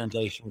Bonaconte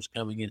Foundation was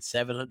coming in,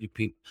 700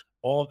 people.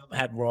 All of them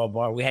had raw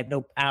bar. We had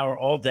no power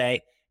all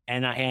day,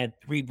 and I had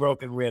 3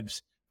 broken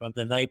ribs from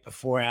the night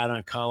before out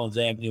on Collins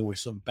Avenue where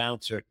some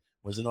bouncer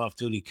was an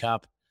off-duty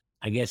cop.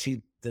 I guess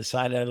he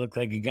decided I looked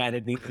like a guy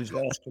that needed his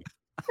last.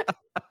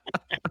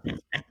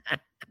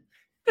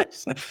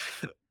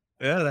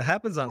 Yeah, that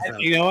happens on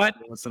Saturday You know what?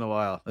 once in a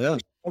while. Yeah.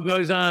 What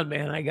goes on,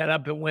 man? I got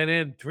up and went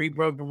in, 3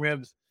 broken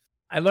ribs.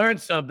 I learned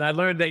something. I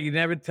learned that you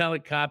never tell a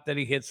cop that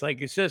he hits like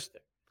your sister.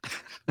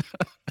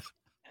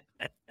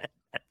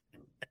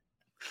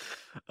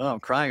 Oh, I'm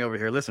crying over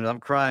here. Listen, I'm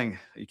crying.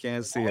 You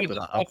can't see it, but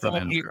I'm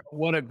crying.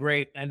 What a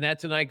great, and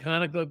that's an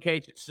iconic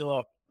location still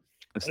up.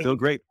 It's still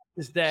great.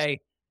 This day.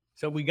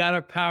 So we got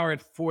our power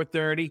at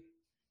 4:30.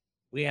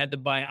 We had to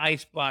buy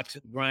ice blocks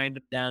and grind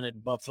them down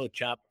at Buffalo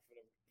Chopper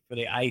for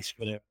the ice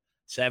for the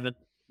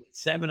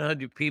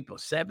 700 people,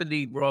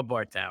 70 raw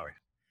bar towers.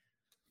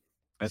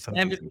 That's Seven-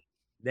 amazing.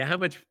 how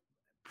much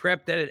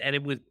prep that and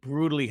it was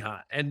brutally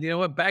hot. And you know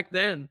what? Back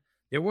then,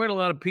 there weren't a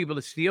lot of people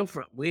to steal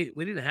from. We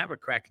didn't have a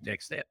Cracker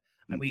Jack staff.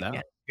 I mean, No. you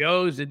had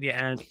Joe's and you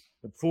had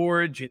the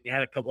Forge and you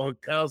had a couple of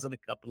hotels and a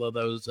couple of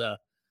those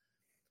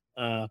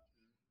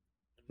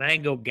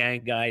Mango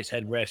Gang guys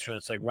had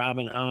restaurants like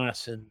Robin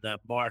Haas and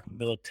Mark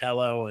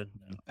Militello and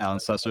Alan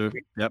Susser.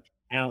 Yep.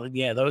 Alan.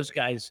 Yeah, those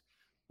guys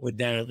were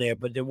down there,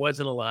 but there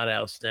wasn't a lot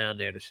else down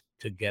there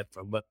to get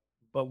from. But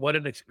what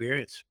an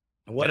experience!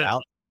 What Yeah,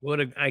 what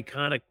an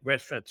iconic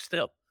restaurant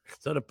still.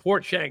 So the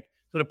pork shank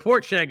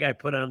I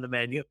put on the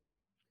menu.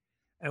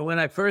 And when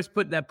I first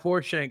put that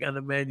pork shank on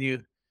the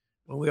menu,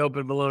 when we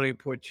opened Bologna and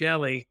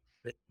Porcelli,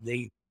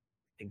 the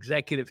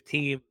executive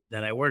team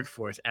that I worked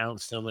for is Alan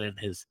Stillman and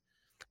his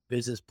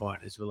business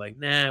partners were like,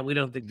 nah, we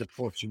don't think the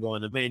pork should go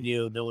on the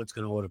menu. No one's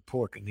going to order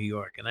pork in New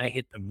York. And I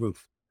hit the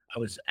roof. I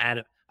was at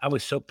it. I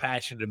was so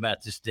passionate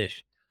about this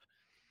dish.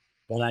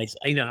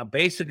 But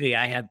basically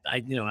I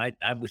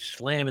was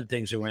slamming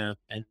things around,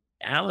 and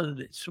Alan,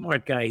 the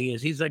smart guy he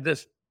is, he's like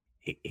this.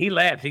 He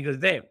laughs. He goes,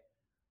 Dave,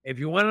 if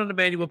you want it on the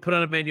menu, we'll put it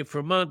on the menu for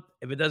a month.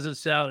 If it doesn't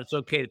sell, it's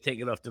okay to take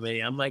it off the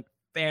menu. I'm like,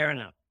 fair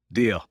enough.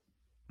 deal.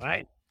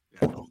 Right?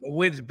 It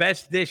wins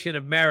best dish in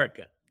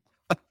America.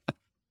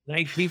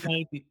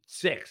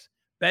 1996.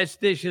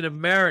 Best dish in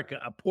America,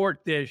 a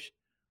pork dish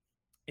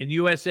in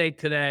USA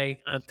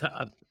Today. On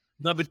top,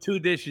 number 2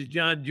 dish is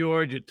John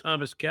George or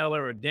Thomas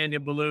Keller or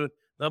Daniel Balloon.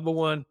 Number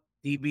 1,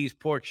 DB's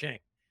pork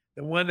shank.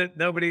 The one that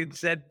nobody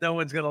said no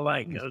one's going to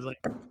like. I was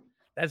like,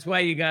 that's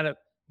why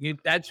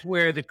that's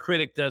where the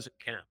critic doesn't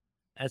count.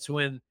 That's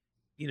when,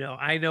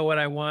 I know what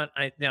I want.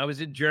 I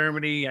was in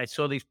Germany. I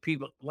saw these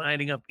people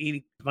lining up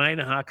eating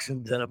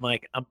Schweinehaxens, and I'm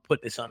like, I'm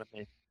putting this on a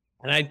menu.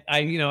 And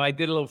I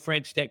did a little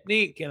French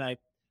technique, and I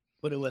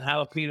put it with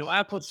jalapeno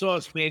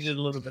applesauce, made it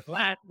a little bit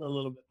Latin, a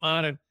little bit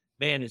modern.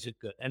 Man, is it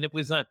good. And it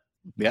was on.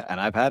 Yeah, and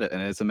I've had it,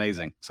 and it's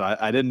amazing. So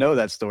I didn't know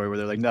that story where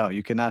they're like, no,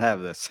 you cannot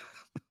have this.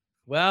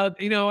 Well,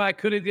 I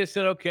could have just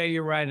said, okay,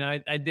 you're right.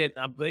 And I did.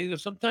 But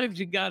sometimes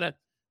you got to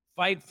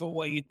fight for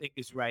what you think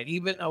is right,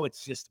 even though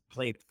it's just a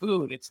plate of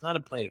food. It's not a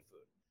plate of food.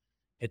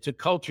 It's a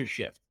culture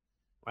shift,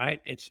 right?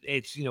 It's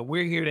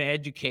we're here to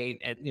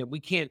educate, and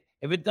we can't.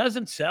 If it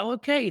doesn't sell,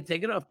 okay,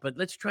 take it off. But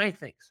let's try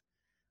things.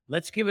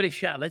 Let's give it a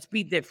shot. Let's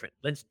be different.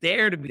 Let's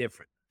dare to be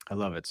different. I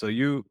love it. So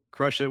you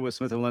crush it with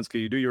Smith and Wollensky.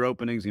 You do your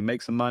openings, you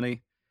make some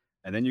money,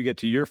 and then you get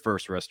to your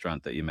first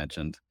restaurant that you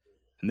mentioned.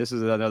 And this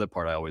is another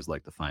part I always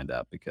like to find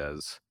out,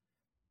 because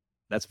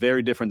that's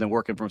very different than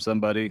working from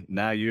somebody.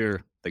 Now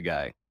you're the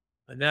guy.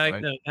 And now,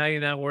 right? now you're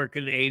not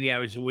working 80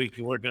 hours a week.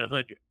 You're working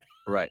 100.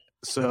 Right.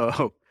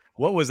 So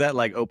what was that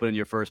like opening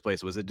your first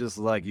place? Was it just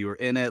like you were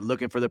in it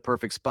looking for the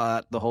perfect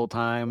spot the whole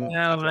time?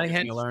 Well, I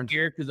had to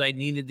steer because I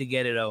needed to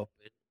get it open.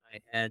 I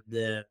had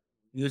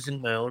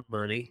using my own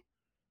money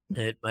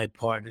and my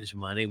partner's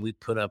money. We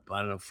put up, I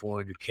don't know,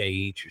 $400K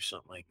each or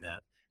something like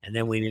that. And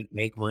then we didn't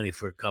make money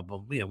for a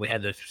couple. We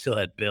still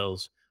had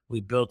bills. We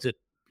built it,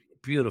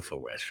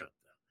 beautiful restaurant,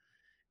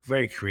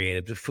 very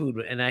creative. The food,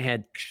 and I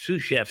had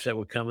sous chefs that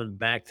were coming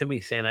back to me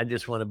saying, "I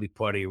just want to be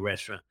part of your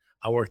restaurant.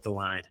 I work the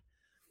line."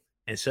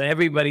 And so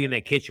everybody in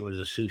that kitchen was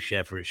a sous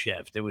chef or a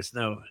chef. There was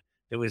no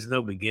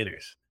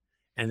beginners,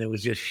 and there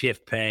was just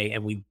shift pay.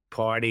 And we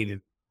partied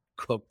and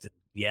cooked and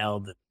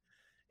yelled.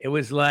 It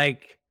was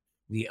like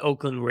the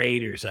Oakland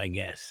Raiders, I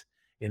guess,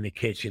 in the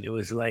kitchen. It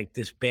was like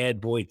this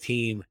bad boy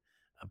team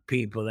of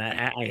people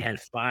that I had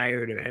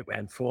fired or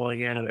had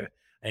falling out,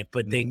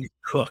 but they could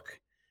cook.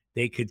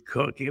 They could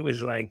cook. It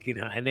was like,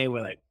 and they were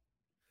like,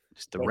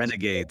 just the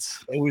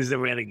renegades. It was the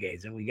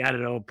Renegades, and we got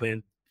it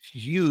open,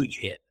 huge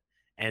hit.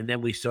 And then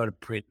we started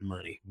printing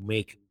money,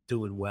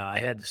 doing well. I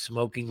had the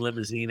smoking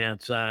limousine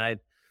outside.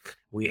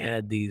 We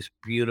had these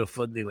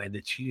beautiful,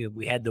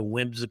 we had the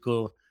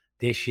whimsical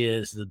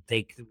dishes that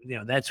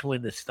that's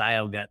when the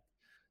style got,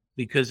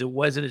 because it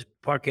wasn't as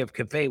Park Ave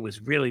Cafe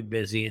was really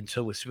busy, and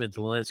so was Smith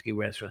Walensky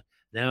restaurant.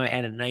 Now I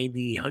had a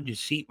 90, 100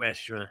 seat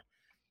restaurant,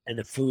 and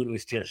the food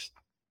was just,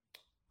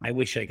 I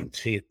wish I could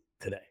see it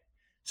today.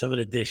 Some of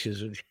the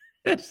dishes were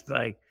just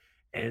like,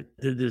 and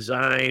the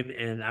design,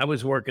 and I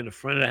was working the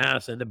front of the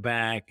house and the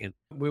back, and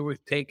we were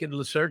taking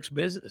LeCirque's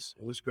business.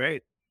 It was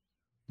great.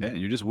 Yeah, and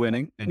you're just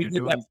winning, and We you're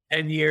did that doing. for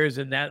 10 years,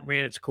 and that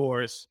ran its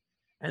course.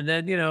 And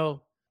then,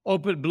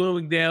 opened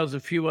Bloomingdale's, a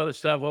few other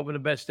stuff, opened the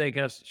best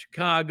steakhouse in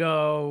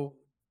Chicago,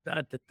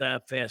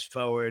 fast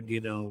forward,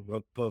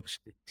 wrote books,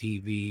 did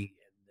TV.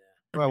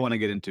 What I want to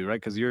get into,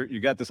 right? Because you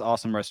got this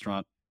awesome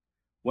restaurant.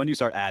 When do you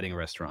start adding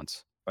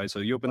restaurants, right? So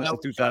you opened this Well,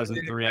 in we started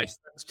it 2003.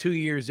 2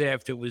 years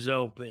after it was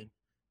open.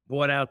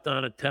 Bought out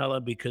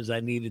Donatella because I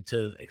needed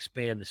to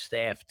expand the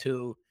staff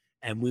too,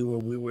 and we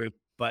were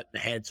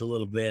butting heads a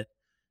little bit.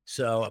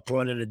 So I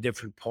brought in a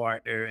different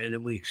partner, and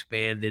then we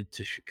expanded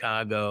to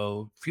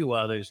Chicago, a few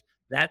others.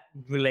 That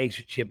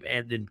relationship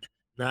ended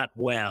not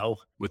well.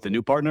 With the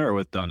new partner or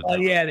with Oh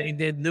Donatella? yeah, they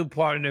did new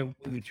partner.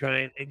 We were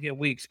trying, and,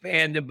 we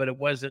expanded, but it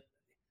wasn't.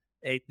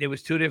 There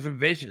was two different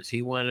visions.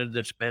 He wanted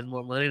to spend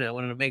more money, and I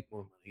wanted to make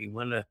more money. He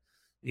wanted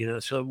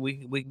to, so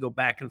we can go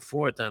back and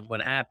forth on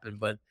what happened.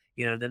 But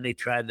then they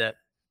tried to.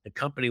 The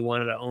company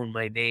wanted to own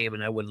my name,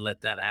 and I wouldn't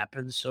let that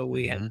happen. So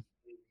Mhm.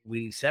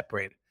 we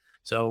separated.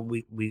 So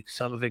we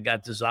some of it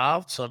got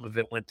dissolved, some of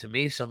it went to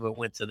me, some of it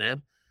went to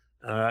them,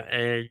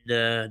 and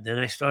then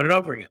I started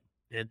over again,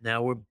 and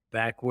now we're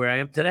back where I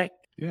am today.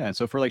 Yeah, and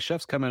so for like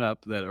chefs coming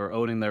up that are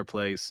owning their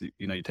place,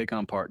 you take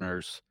on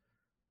partners.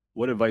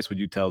 What advice would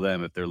you tell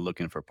them if they're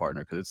looking for a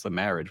partner? Because it's a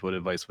marriage. What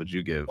advice would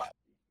you give?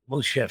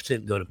 Most chefs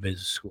didn't go to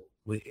business school.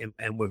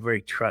 And we're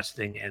very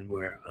trusting, and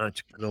we're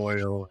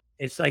entrepreneurial.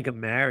 It's like a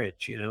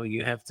marriage,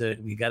 you got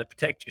to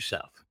protect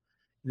yourself.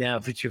 Now,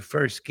 if it's your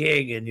first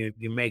gig and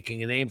you're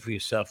making a name for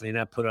yourself and you're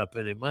not putting up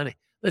any money,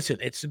 listen,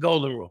 it's the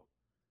golden rule.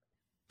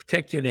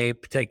 Protect your name,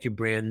 protect your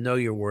brand, know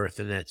your worth,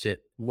 and that's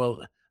it.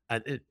 Well,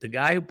 the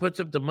guy who puts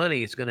up the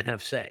money is going to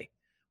have say,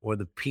 or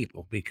the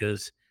people,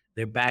 because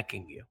they're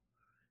backing you.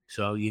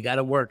 So you got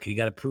to work. You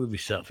got to prove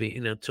yourself.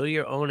 Until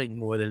you're owning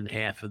more than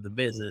half of the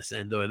business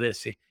and or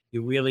this,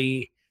 you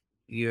really,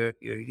 you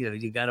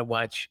got to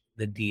watch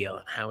the deal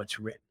and how it's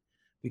written,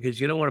 because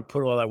you don't want to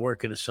put all that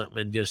work into something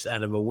and just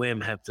out of a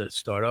whim have to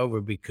start over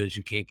because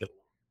you can't get along.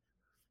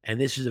 And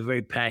this is a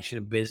very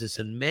passionate business,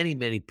 and many,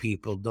 many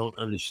people don't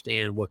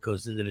understand what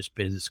goes into this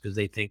business because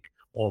they think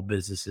all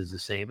business is the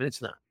same, and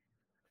it's not.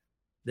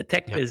 The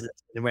tech Yep. business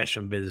and the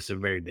restaurant business are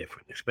very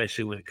different,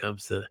 especially when it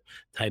comes to the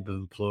type of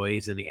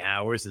employees and the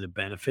hours and the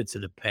benefits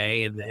and the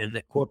pay and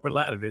the corporate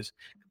ladder is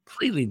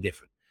completely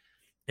different.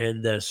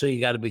 And so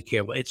you got to be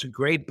careful. It's a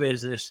great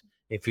business.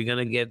 If you're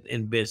going to get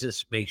in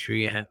business, make sure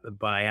you have the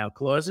buyout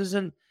clauses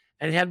and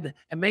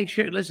make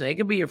sure. Listen, they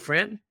can be your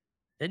friend,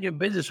 then you're in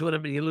business with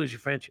them, and you lose your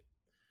friendship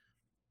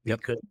Yep.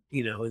 because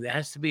there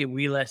has to be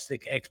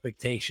realistic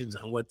expectations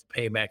on what the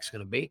payback's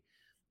going to be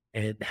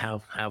and how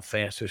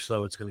fast or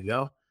slow it's going to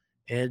go,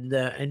 and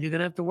you're going to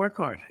have to work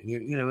hard.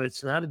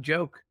 It's not a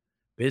joke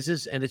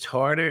business, and it's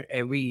harder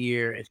every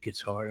year. It gets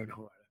harder and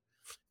harder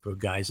for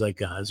guys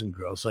like us and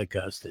girls like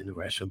us in the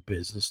restaurant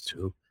business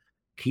to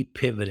keep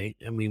pivoting.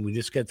 I mean, we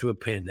just got through a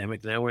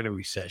pandemic. Now we're in a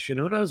recession.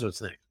 Who knows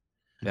what's next?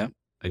 Yeah.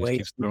 It just Wait,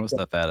 keeps throwing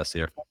stuff at us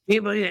here.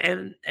 people,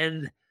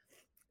 and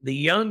the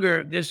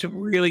younger. There's some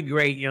really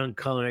great young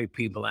culinary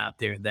people out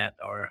there that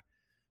are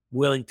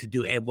willing to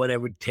do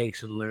whatever it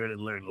takes and learn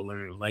and learn and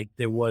learn, like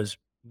there was,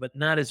 but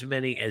not as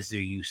many as there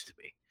used to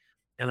be.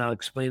 And I'll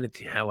explain it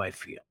to you how I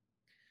feel.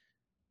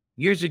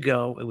 Years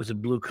ago, it was a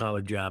blue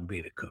collar job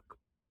being a cook.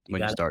 You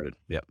When you got started.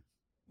 Yep.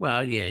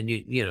 well, yeah, and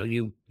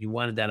you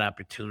wanted that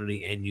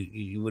opportunity, and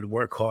you would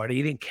work hard.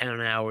 You didn't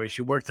count hours.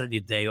 You worked on your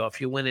day off.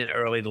 You went in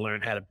early to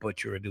learn how to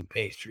butcher or do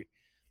pastry,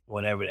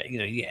 whatever that.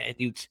 Yeah, and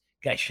you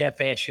got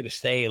chef asked you to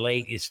stay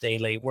late. You stay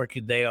late. Work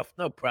your day off,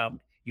 no problem.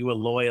 You were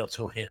loyal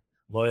to him,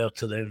 loyal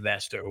to the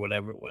investor or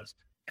whatever it was.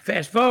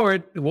 Fast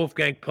forward,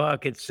 Wolfgang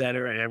Puck, et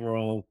cetera,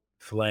 Emerald,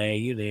 Flay,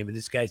 you name it.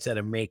 This guy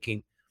started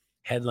making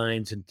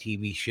headlines and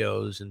TV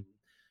shows and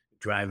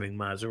driving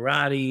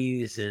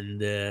Maseratis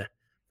and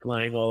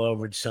flying all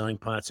over and selling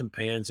pots and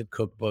pans and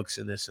cookbooks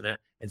and this and that.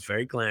 It's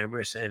very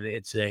glamorous, and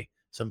it's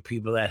some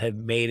people that have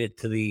made it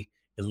to the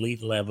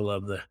elite level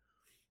of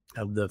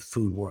the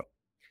food world.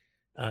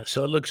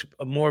 So it looks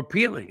more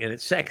appealing and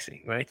it's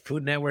sexy, right?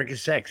 Food Network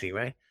is sexy,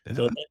 right?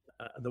 So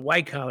Yeah. the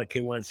white collar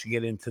kid wants to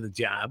get into the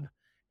job,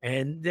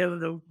 and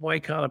the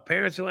white collar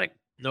parents are like,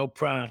 no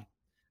problem.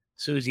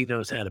 Susie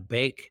knows how to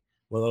bake.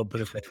 We'll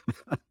open it.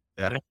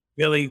 Yeah. Right?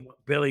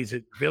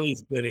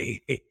 Billy's good.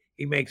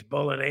 He makes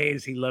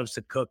bolognese. He loves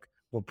to cook.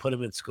 We'll put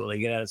him in school. They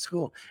get out of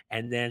school,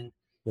 and then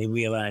they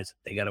realize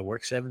they got to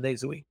work 7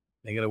 days a week.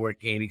 They got to work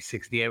 80,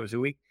 60 hours a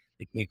week.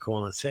 They can't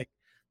call in sick.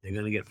 They're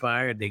going to get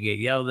fired. They get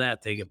yelled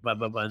at. They get blah,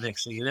 blah, blah.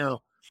 Next thing you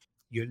know,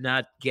 you're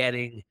not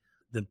getting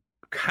the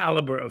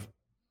caliber of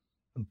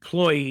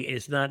employee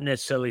is not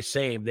necessarily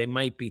same. They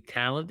might be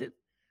talented,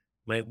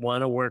 might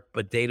want to work,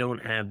 but they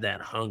don't have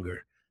that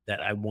hunger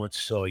that I once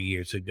saw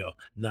years ago.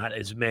 Not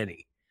as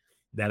many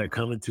that are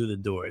coming through the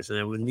doors. And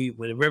then when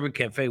the River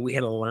Cafe, we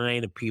had a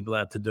line of people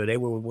out the door. They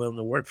were willing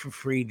to work for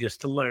free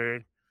just to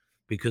learn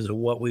because of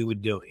what we were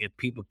doing. And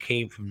people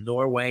came from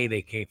Norway,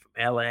 they came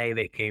from LA,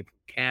 they came from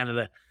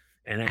Canada.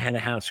 And I had a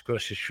house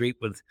across the street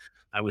with,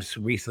 I was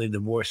recently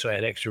divorced, so I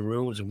had extra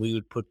rooms, and we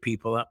would put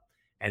people up.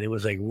 And it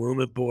was like room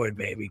and board,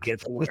 baby,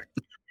 get to work.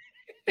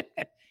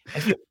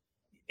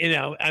 And,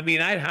 I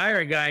mean, I'd hire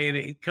a guy and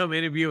he'd come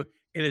interview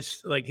in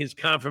his like his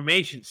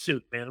confirmation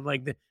suit, man. I'm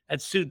like,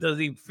 that suit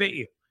doesn't even fit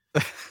you.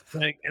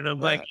 Like, and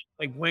I'm Uh,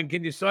 like, when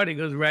can you start? He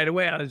goes, right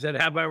away. I said,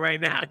 how about right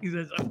now? He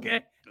says,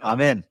 okay.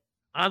 I'm in.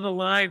 On the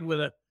line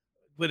with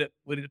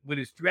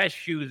his dress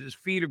shoes, his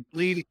feet are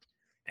bleeding,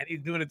 and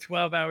he's doing a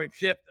 12-hour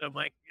shift. And I'm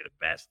like, you're the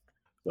best.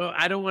 Well,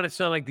 I don't want to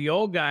sound like the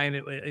old guy,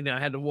 and I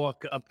had to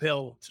walk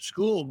uphill to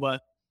school,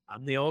 but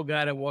I'm the old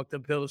guy that walked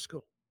uphill to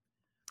school.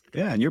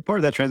 Yeah, and you're part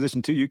of that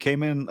transition too. You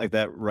came in like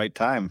that right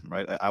time,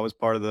 right? I was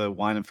part of the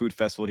wine and food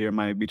festival here in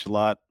Miami Beach a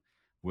lot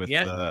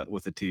Yeah.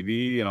 with the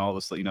TV and all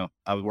this.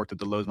 I worked at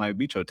the Lowe's Miami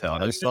Beach Hotel, and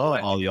Well, I you know saw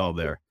what? all y'all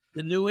there.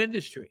 The new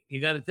industry.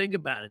 You got to think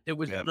about it. There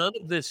was Yeah. none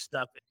of this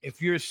stuff.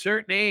 If you're a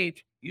certain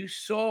age, you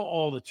saw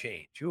all the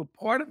change. You were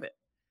part of it.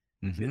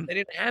 Hmm. They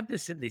didn't have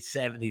this in the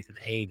 70s and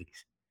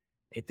 80s.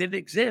 It didn't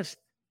exist.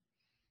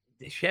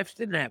 The chefs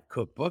didn't have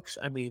cookbooks.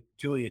 I mean,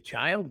 Julia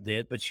Child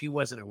did, but she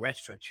wasn't a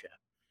restaurant chef.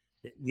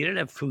 You didn't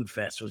have food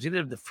festivals. You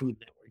didn't have the Food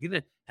Network. You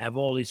didn't have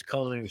all these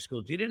culinary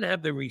schools. You didn't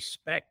have the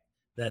respect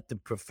that the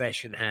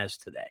profession has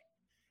today.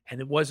 And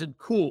it wasn't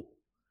cool.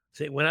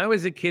 See, when I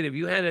was a kid, if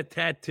you had a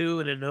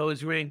tattoo and a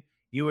nose ring,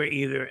 you were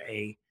either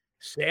a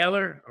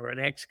sailor or an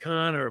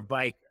ex-con or a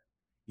biker.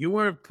 You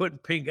weren't putting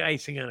pink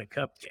icing on a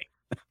cupcake.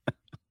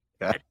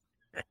 Yeah.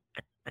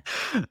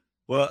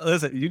 Well,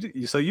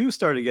 listen, so you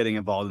started getting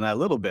involved in that a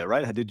little bit,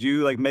 right? Did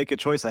you like make a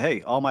choice of,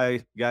 hey, all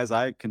my guys,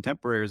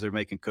 contemporaries are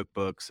making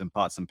cookbooks and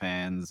pots and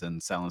pans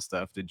and selling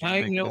stuff. Did you You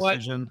make a know what?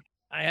 decision?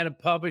 I had a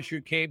publisher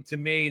came to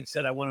me and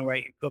said, I want to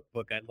write your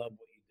cookbook. I love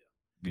what you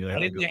do. You're I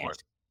like, didn't go for it.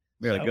 ask.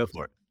 You're like, So go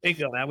for it.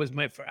 bingo, that was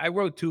my first. I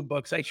wrote 2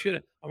 books. I should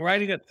have. I'm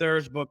writing a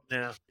 3rd book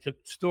now. It's a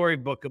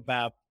storybook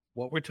about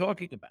what we're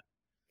talking about.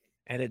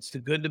 And it's the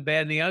good, the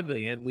bad, and the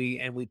ugly. And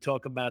we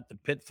talk about the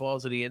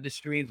pitfalls of the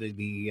industry,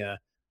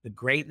 the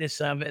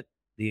greatness of it,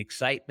 the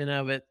excitement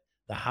of it,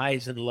 the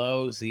highs and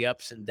lows, the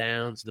ups and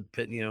downs, the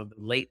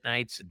late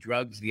nights, the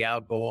drugs, the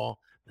alcohol,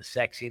 the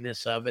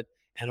sexiness of it,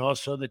 and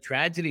also the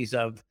tragedies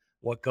of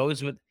what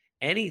goes with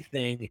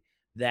anything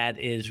that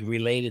is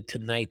related to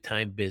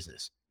nighttime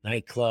business,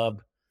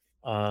 nightclub,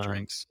 um,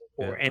 Drinks.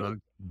 Yeah, or any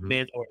drug. Mhm.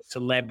 man or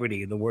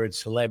celebrity, the word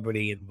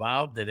celebrity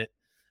involved in it,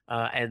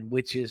 and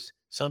which is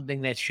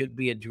something that should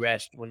be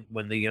addressed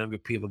when the younger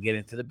people get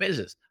into the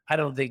business. I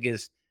don't think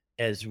is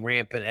as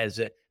rampant as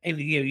a and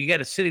you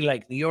got a city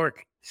like New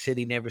York,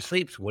 city never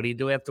sleeps. What do you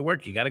do after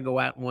work? You got to go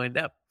out and wind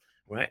up,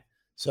 right?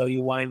 So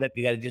you wind up,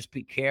 you got to just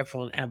be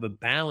careful and have a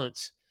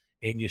balance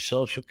in your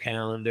social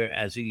calendar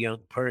as a young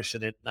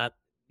person.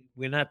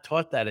 We're not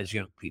taught that as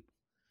young people.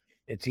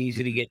 It's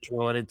easy to Mhm. get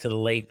drawn into the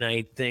late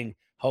night thing.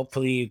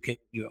 Hopefully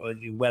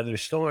you weather the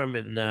storm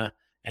and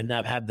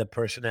not have the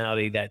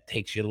personality that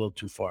takes you a little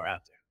too far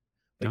out there.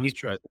 But That's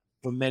true.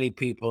 for many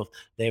people,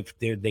 they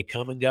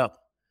come and go.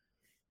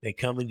 They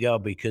come and go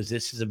because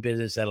this is a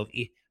business that'll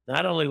eat.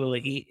 Not only will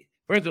it eat,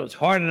 first of all, it's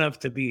hard enough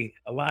to be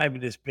alive in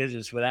this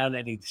business without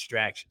any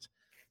distractions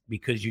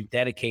because you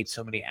dedicate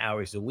so many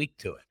hours a week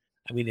to it.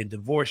 I mean, the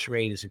divorce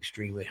rate is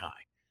extremely high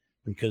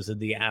because of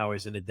the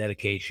hours and the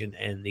dedication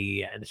and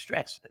the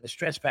stress. And the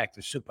stress factor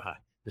is super high.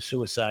 The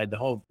suicide, the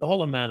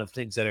whole amount of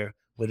things that are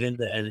within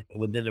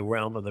the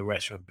realm of the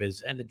restaurant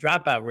business, and the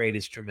dropout rate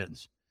is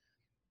tremendous.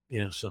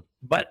 So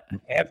but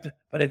at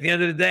the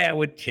end of the day, I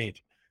wouldn't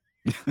change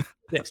it.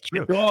 That's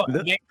true.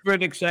 It makes for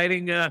an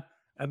exciting.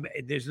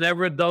 There's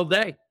never a dull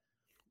day.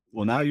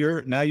 Well, now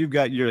you've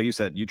got your, like you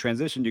said, you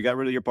transitioned, you got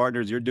rid of your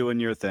partners, you're doing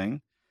your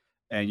thing,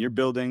 and you're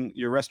building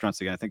your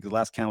restaurants again. I think the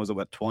last count was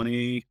about 20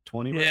 Yeah,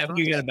 we got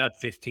restaurants? about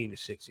 15 to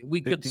 16.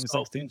 We could 15,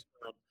 sell. 16?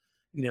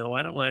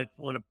 I don't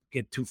want to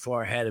get too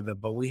far ahead of it,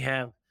 but we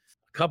have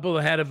a couple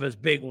ahead of us,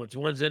 big ones.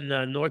 One's in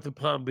north of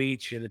Palm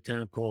Beach in a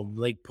town called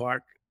Lake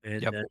Park,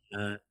 and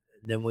Yep.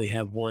 then we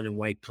have one in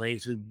White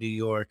Plains, New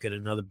York, and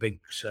another big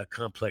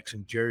complex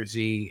in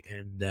Jersey,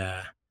 and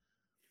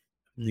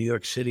New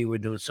York City. We're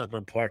doing something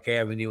on Park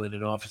Avenue in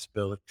an office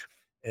building,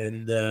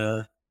 and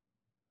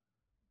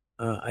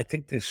I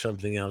think there's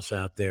something else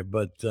out there.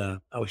 But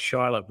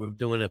Charlotte, we're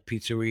doing a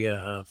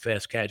pizzeria,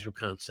 fast casual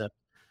concept,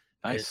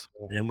 and, Nice.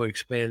 and we're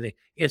expanding.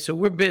 Yeah, so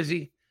we're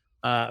busy.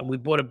 We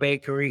bought a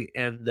bakery,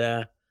 and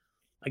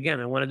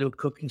again, I want to do a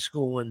cooking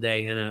school one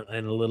day, and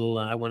a little.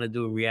 I want to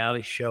do a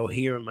reality show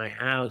here in my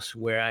house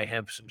where I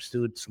have some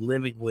students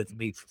living with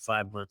me for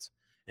 5 months.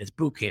 It's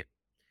boot camp,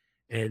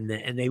 and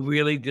they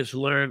really just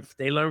learn.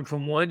 They learn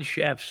from one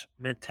chef's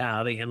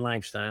mentality and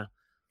lifestyle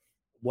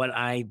what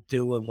I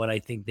do and what I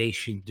think they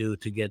should do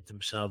to get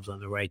themselves on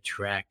the right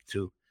track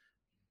to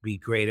be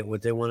great at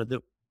what they want to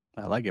do.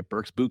 I like it.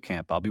 Burke's Boot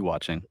Camp. I'll be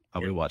watching.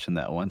 I'll Yeah. be watching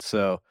that one.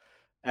 So,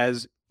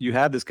 as you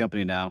have this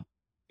company now,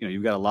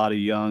 you've got a lot of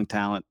young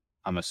talent,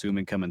 I'm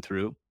assuming, coming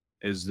through.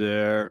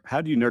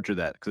 How do you nurture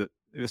that? Because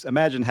just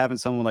imagine having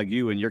someone like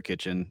you in your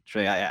kitchen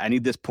say, I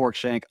need this pork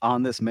shank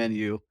on this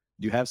menu.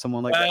 Do you have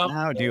someone like that Well,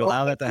 now? Do you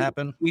allow that to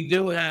happen? we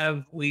do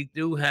have,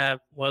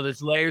 well,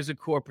 there's layers of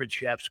corporate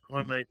chefs.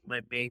 Call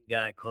my main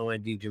guy, call my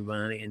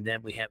Giovanni, and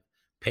then we have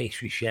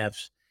pastry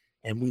chefs,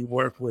 and we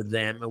work with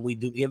them, and we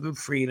do give them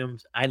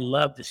freedoms. I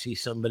love to see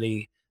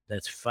somebody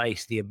that's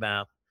feisty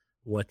about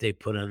what they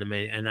put on the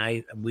menu,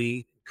 and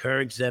we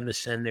encourage them to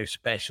send their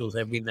specials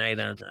every night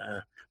on.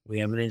 We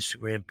have an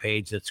Instagram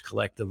page that's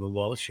collective of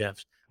all the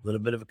chefs, a little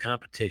bit of a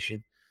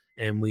competition,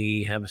 and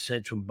we have a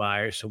central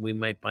buyer. So we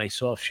might buy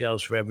soft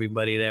shells for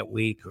everybody that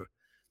week, or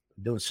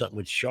doing something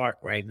with shark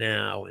right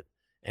now.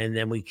 And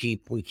then we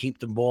keep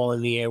the ball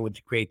in the air with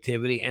the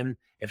creativity. And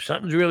if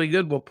something's really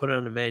good, we'll put it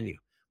on the menu.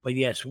 But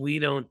yes, we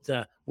don't,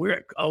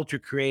 we're ultra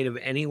creative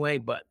anyway,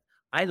 but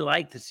I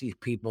like to see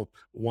people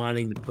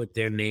wanting to put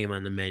their name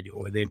on the menu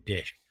or their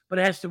dish, but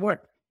it has to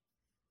work.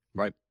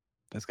 Right.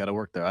 That's got to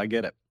work there. I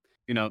get it.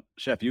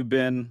 Chef, you've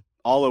been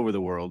all over the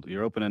world.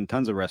 You're opening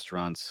tons of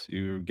restaurants.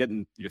 You're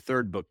getting your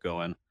third book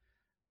going.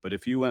 But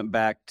if you went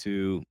back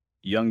to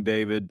young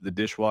David, the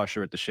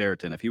dishwasher at the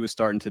Sheraton, if he was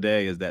starting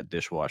today as that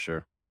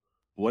dishwasher,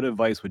 what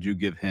advice would you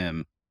give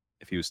him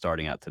if he was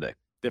starting out today?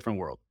 Different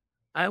world.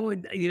 I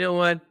would, you know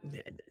what?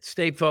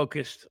 Stay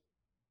focused,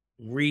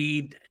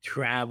 read,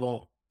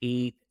 travel,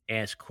 eat,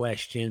 ask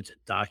questions,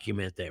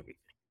 document everything.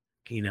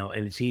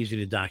 And it's easy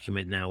to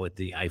document now with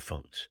the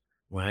iPhones,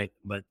 right?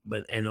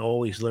 And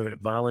always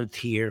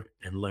volunteer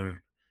and learn.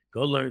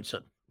 Go learn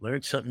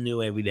something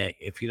new every day.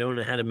 If you don't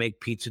know how to make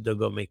pizza dough,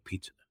 go make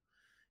pizza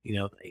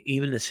dough.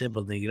 Even the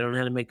simple thing. You don't know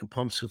how to make a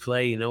pump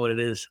souffle, you know what it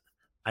is?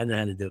 I know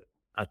how to do it.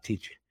 I'll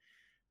teach you.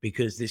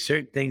 Because there's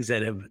certain things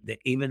that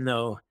even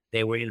though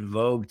they were in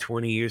vogue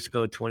 20 years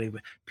ago,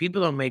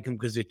 people don't make them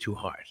because they're too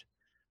hard.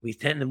 We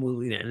tend to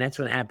move, and that's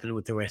what happened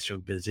with the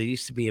restaurant business. It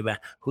used to be about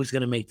who's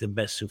going to make the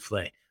best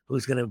souffle,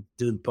 who's going to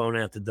do bone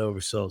out the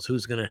Dover soles,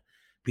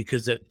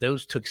 because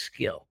those took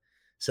skill.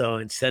 So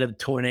instead of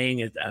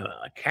tornadoing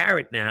a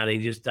carrot now, they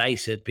just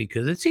dice it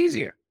because it's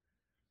easier.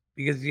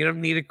 Because you don't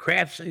need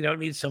you don't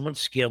need someone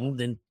skilled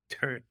in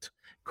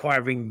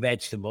carving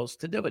vegetables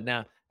to do it.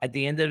 Now, at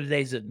the end of the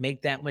day, does it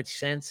make that much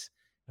sense?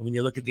 And when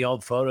you look at the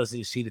old photos and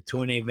you see the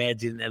tournée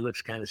veg and it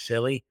looks kind of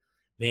silly,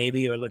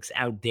 maybe, or it looks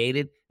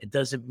outdated, it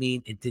doesn't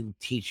mean it didn't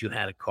teach you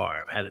how to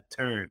carve, how to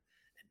turn,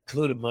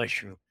 include a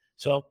mushroom.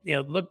 So,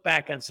 look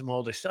back on some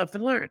older stuff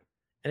and learn.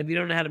 And if you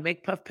don't know how to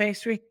make puff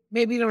pastry,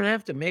 maybe you don't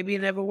have to. Maybe you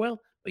never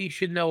will, but you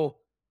should know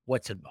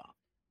what's involved,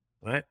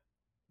 right?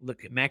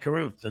 Look at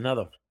macaroons,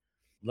 another one.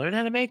 Learn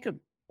how to make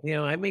them.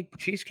 I make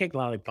cheesecake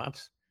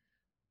lollipops.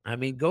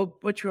 Go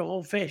butcher a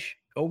whole fish.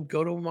 Go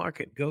to a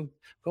market. Go.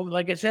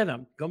 Like I said,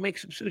 go make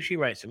some sushi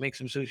rice and make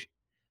some sushi.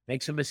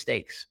 Make some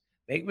mistakes.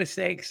 Make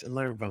mistakes and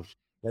learn from them.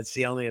 That's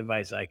the only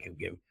advice I can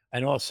give.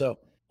 And also,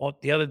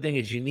 the other thing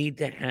is you need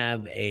to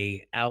have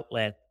a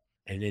outlet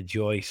and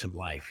enjoy some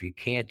life. You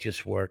can't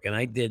just work. And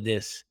I did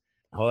this.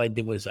 All I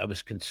did was I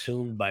was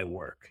consumed by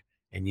work.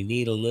 And you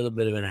need a little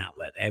bit of an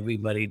outlet.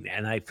 Everybody,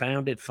 and I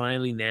found it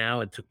finally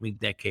now. It took me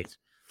decades,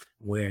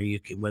 where you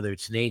can, whether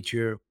it's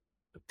nature,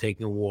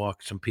 taking a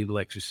walk. Some people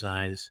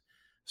exercise.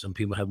 Some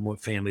people have more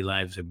family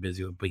lives they're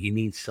busy with. But you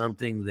need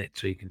something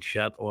so you can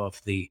shut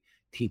off the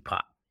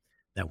teapot,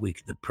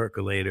 the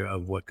percolator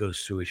of what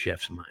goes through a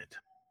chef's mind.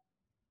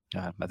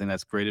 I think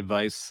that's great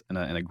advice and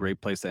a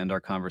great place to end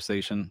our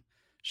conversation.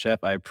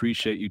 Chef, I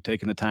appreciate you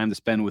taking the time to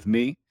spend with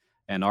me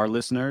and our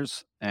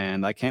listeners,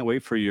 and I can't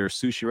wait for your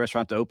sushi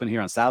restaurant to open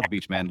here on South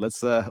Beach, man.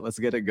 Let's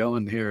get it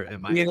going here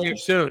in Miami. Get here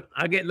soon.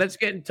 Let's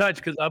get in touch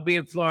because I'll be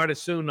in Florida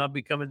soon. I'll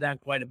be coming down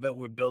quite a bit.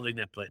 We're building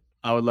that place.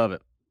 I would love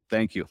it.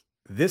 Thank you.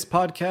 This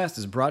podcast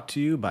is brought to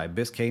you by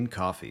Biscayne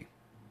Coffee.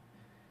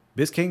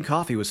 Biscayne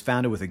Coffee was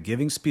founded with a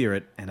giving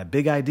spirit and a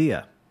big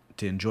idea: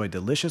 to enjoy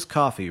delicious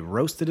coffee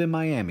roasted in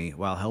Miami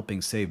while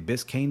helping save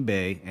Biscayne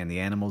Bay and the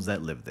animals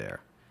that live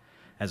there.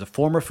 As a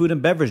former food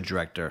and beverage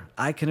director,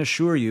 I can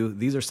assure you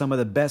these are some of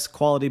the best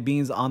quality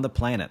beans on the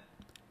planet.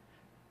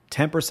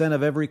 10%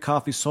 of every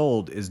coffee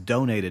sold is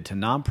donated to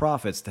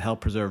nonprofits to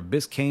help preserve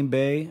Biscayne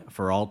Bay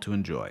for all to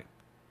enjoy.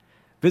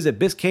 Visit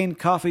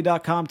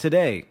BiscayneCoffee.com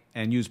today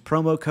and use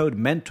promo code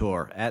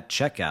MENTOR at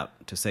checkout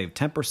to save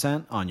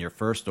 10% on your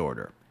first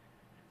order.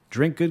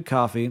 Drink good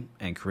coffee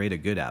and create a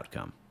good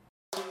outcome.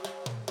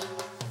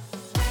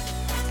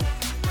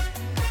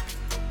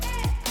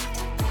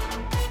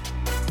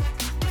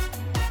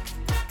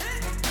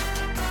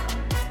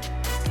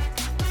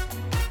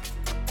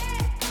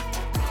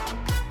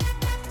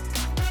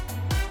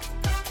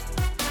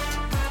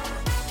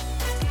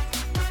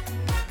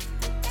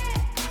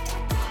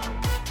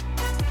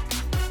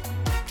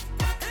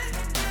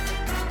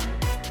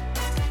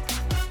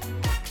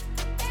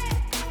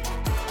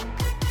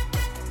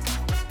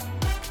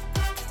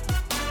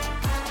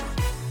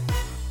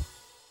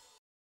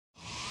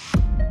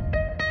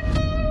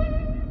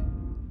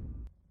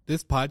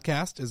 This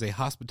podcast is a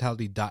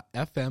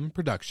Hospitality.fm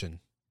production.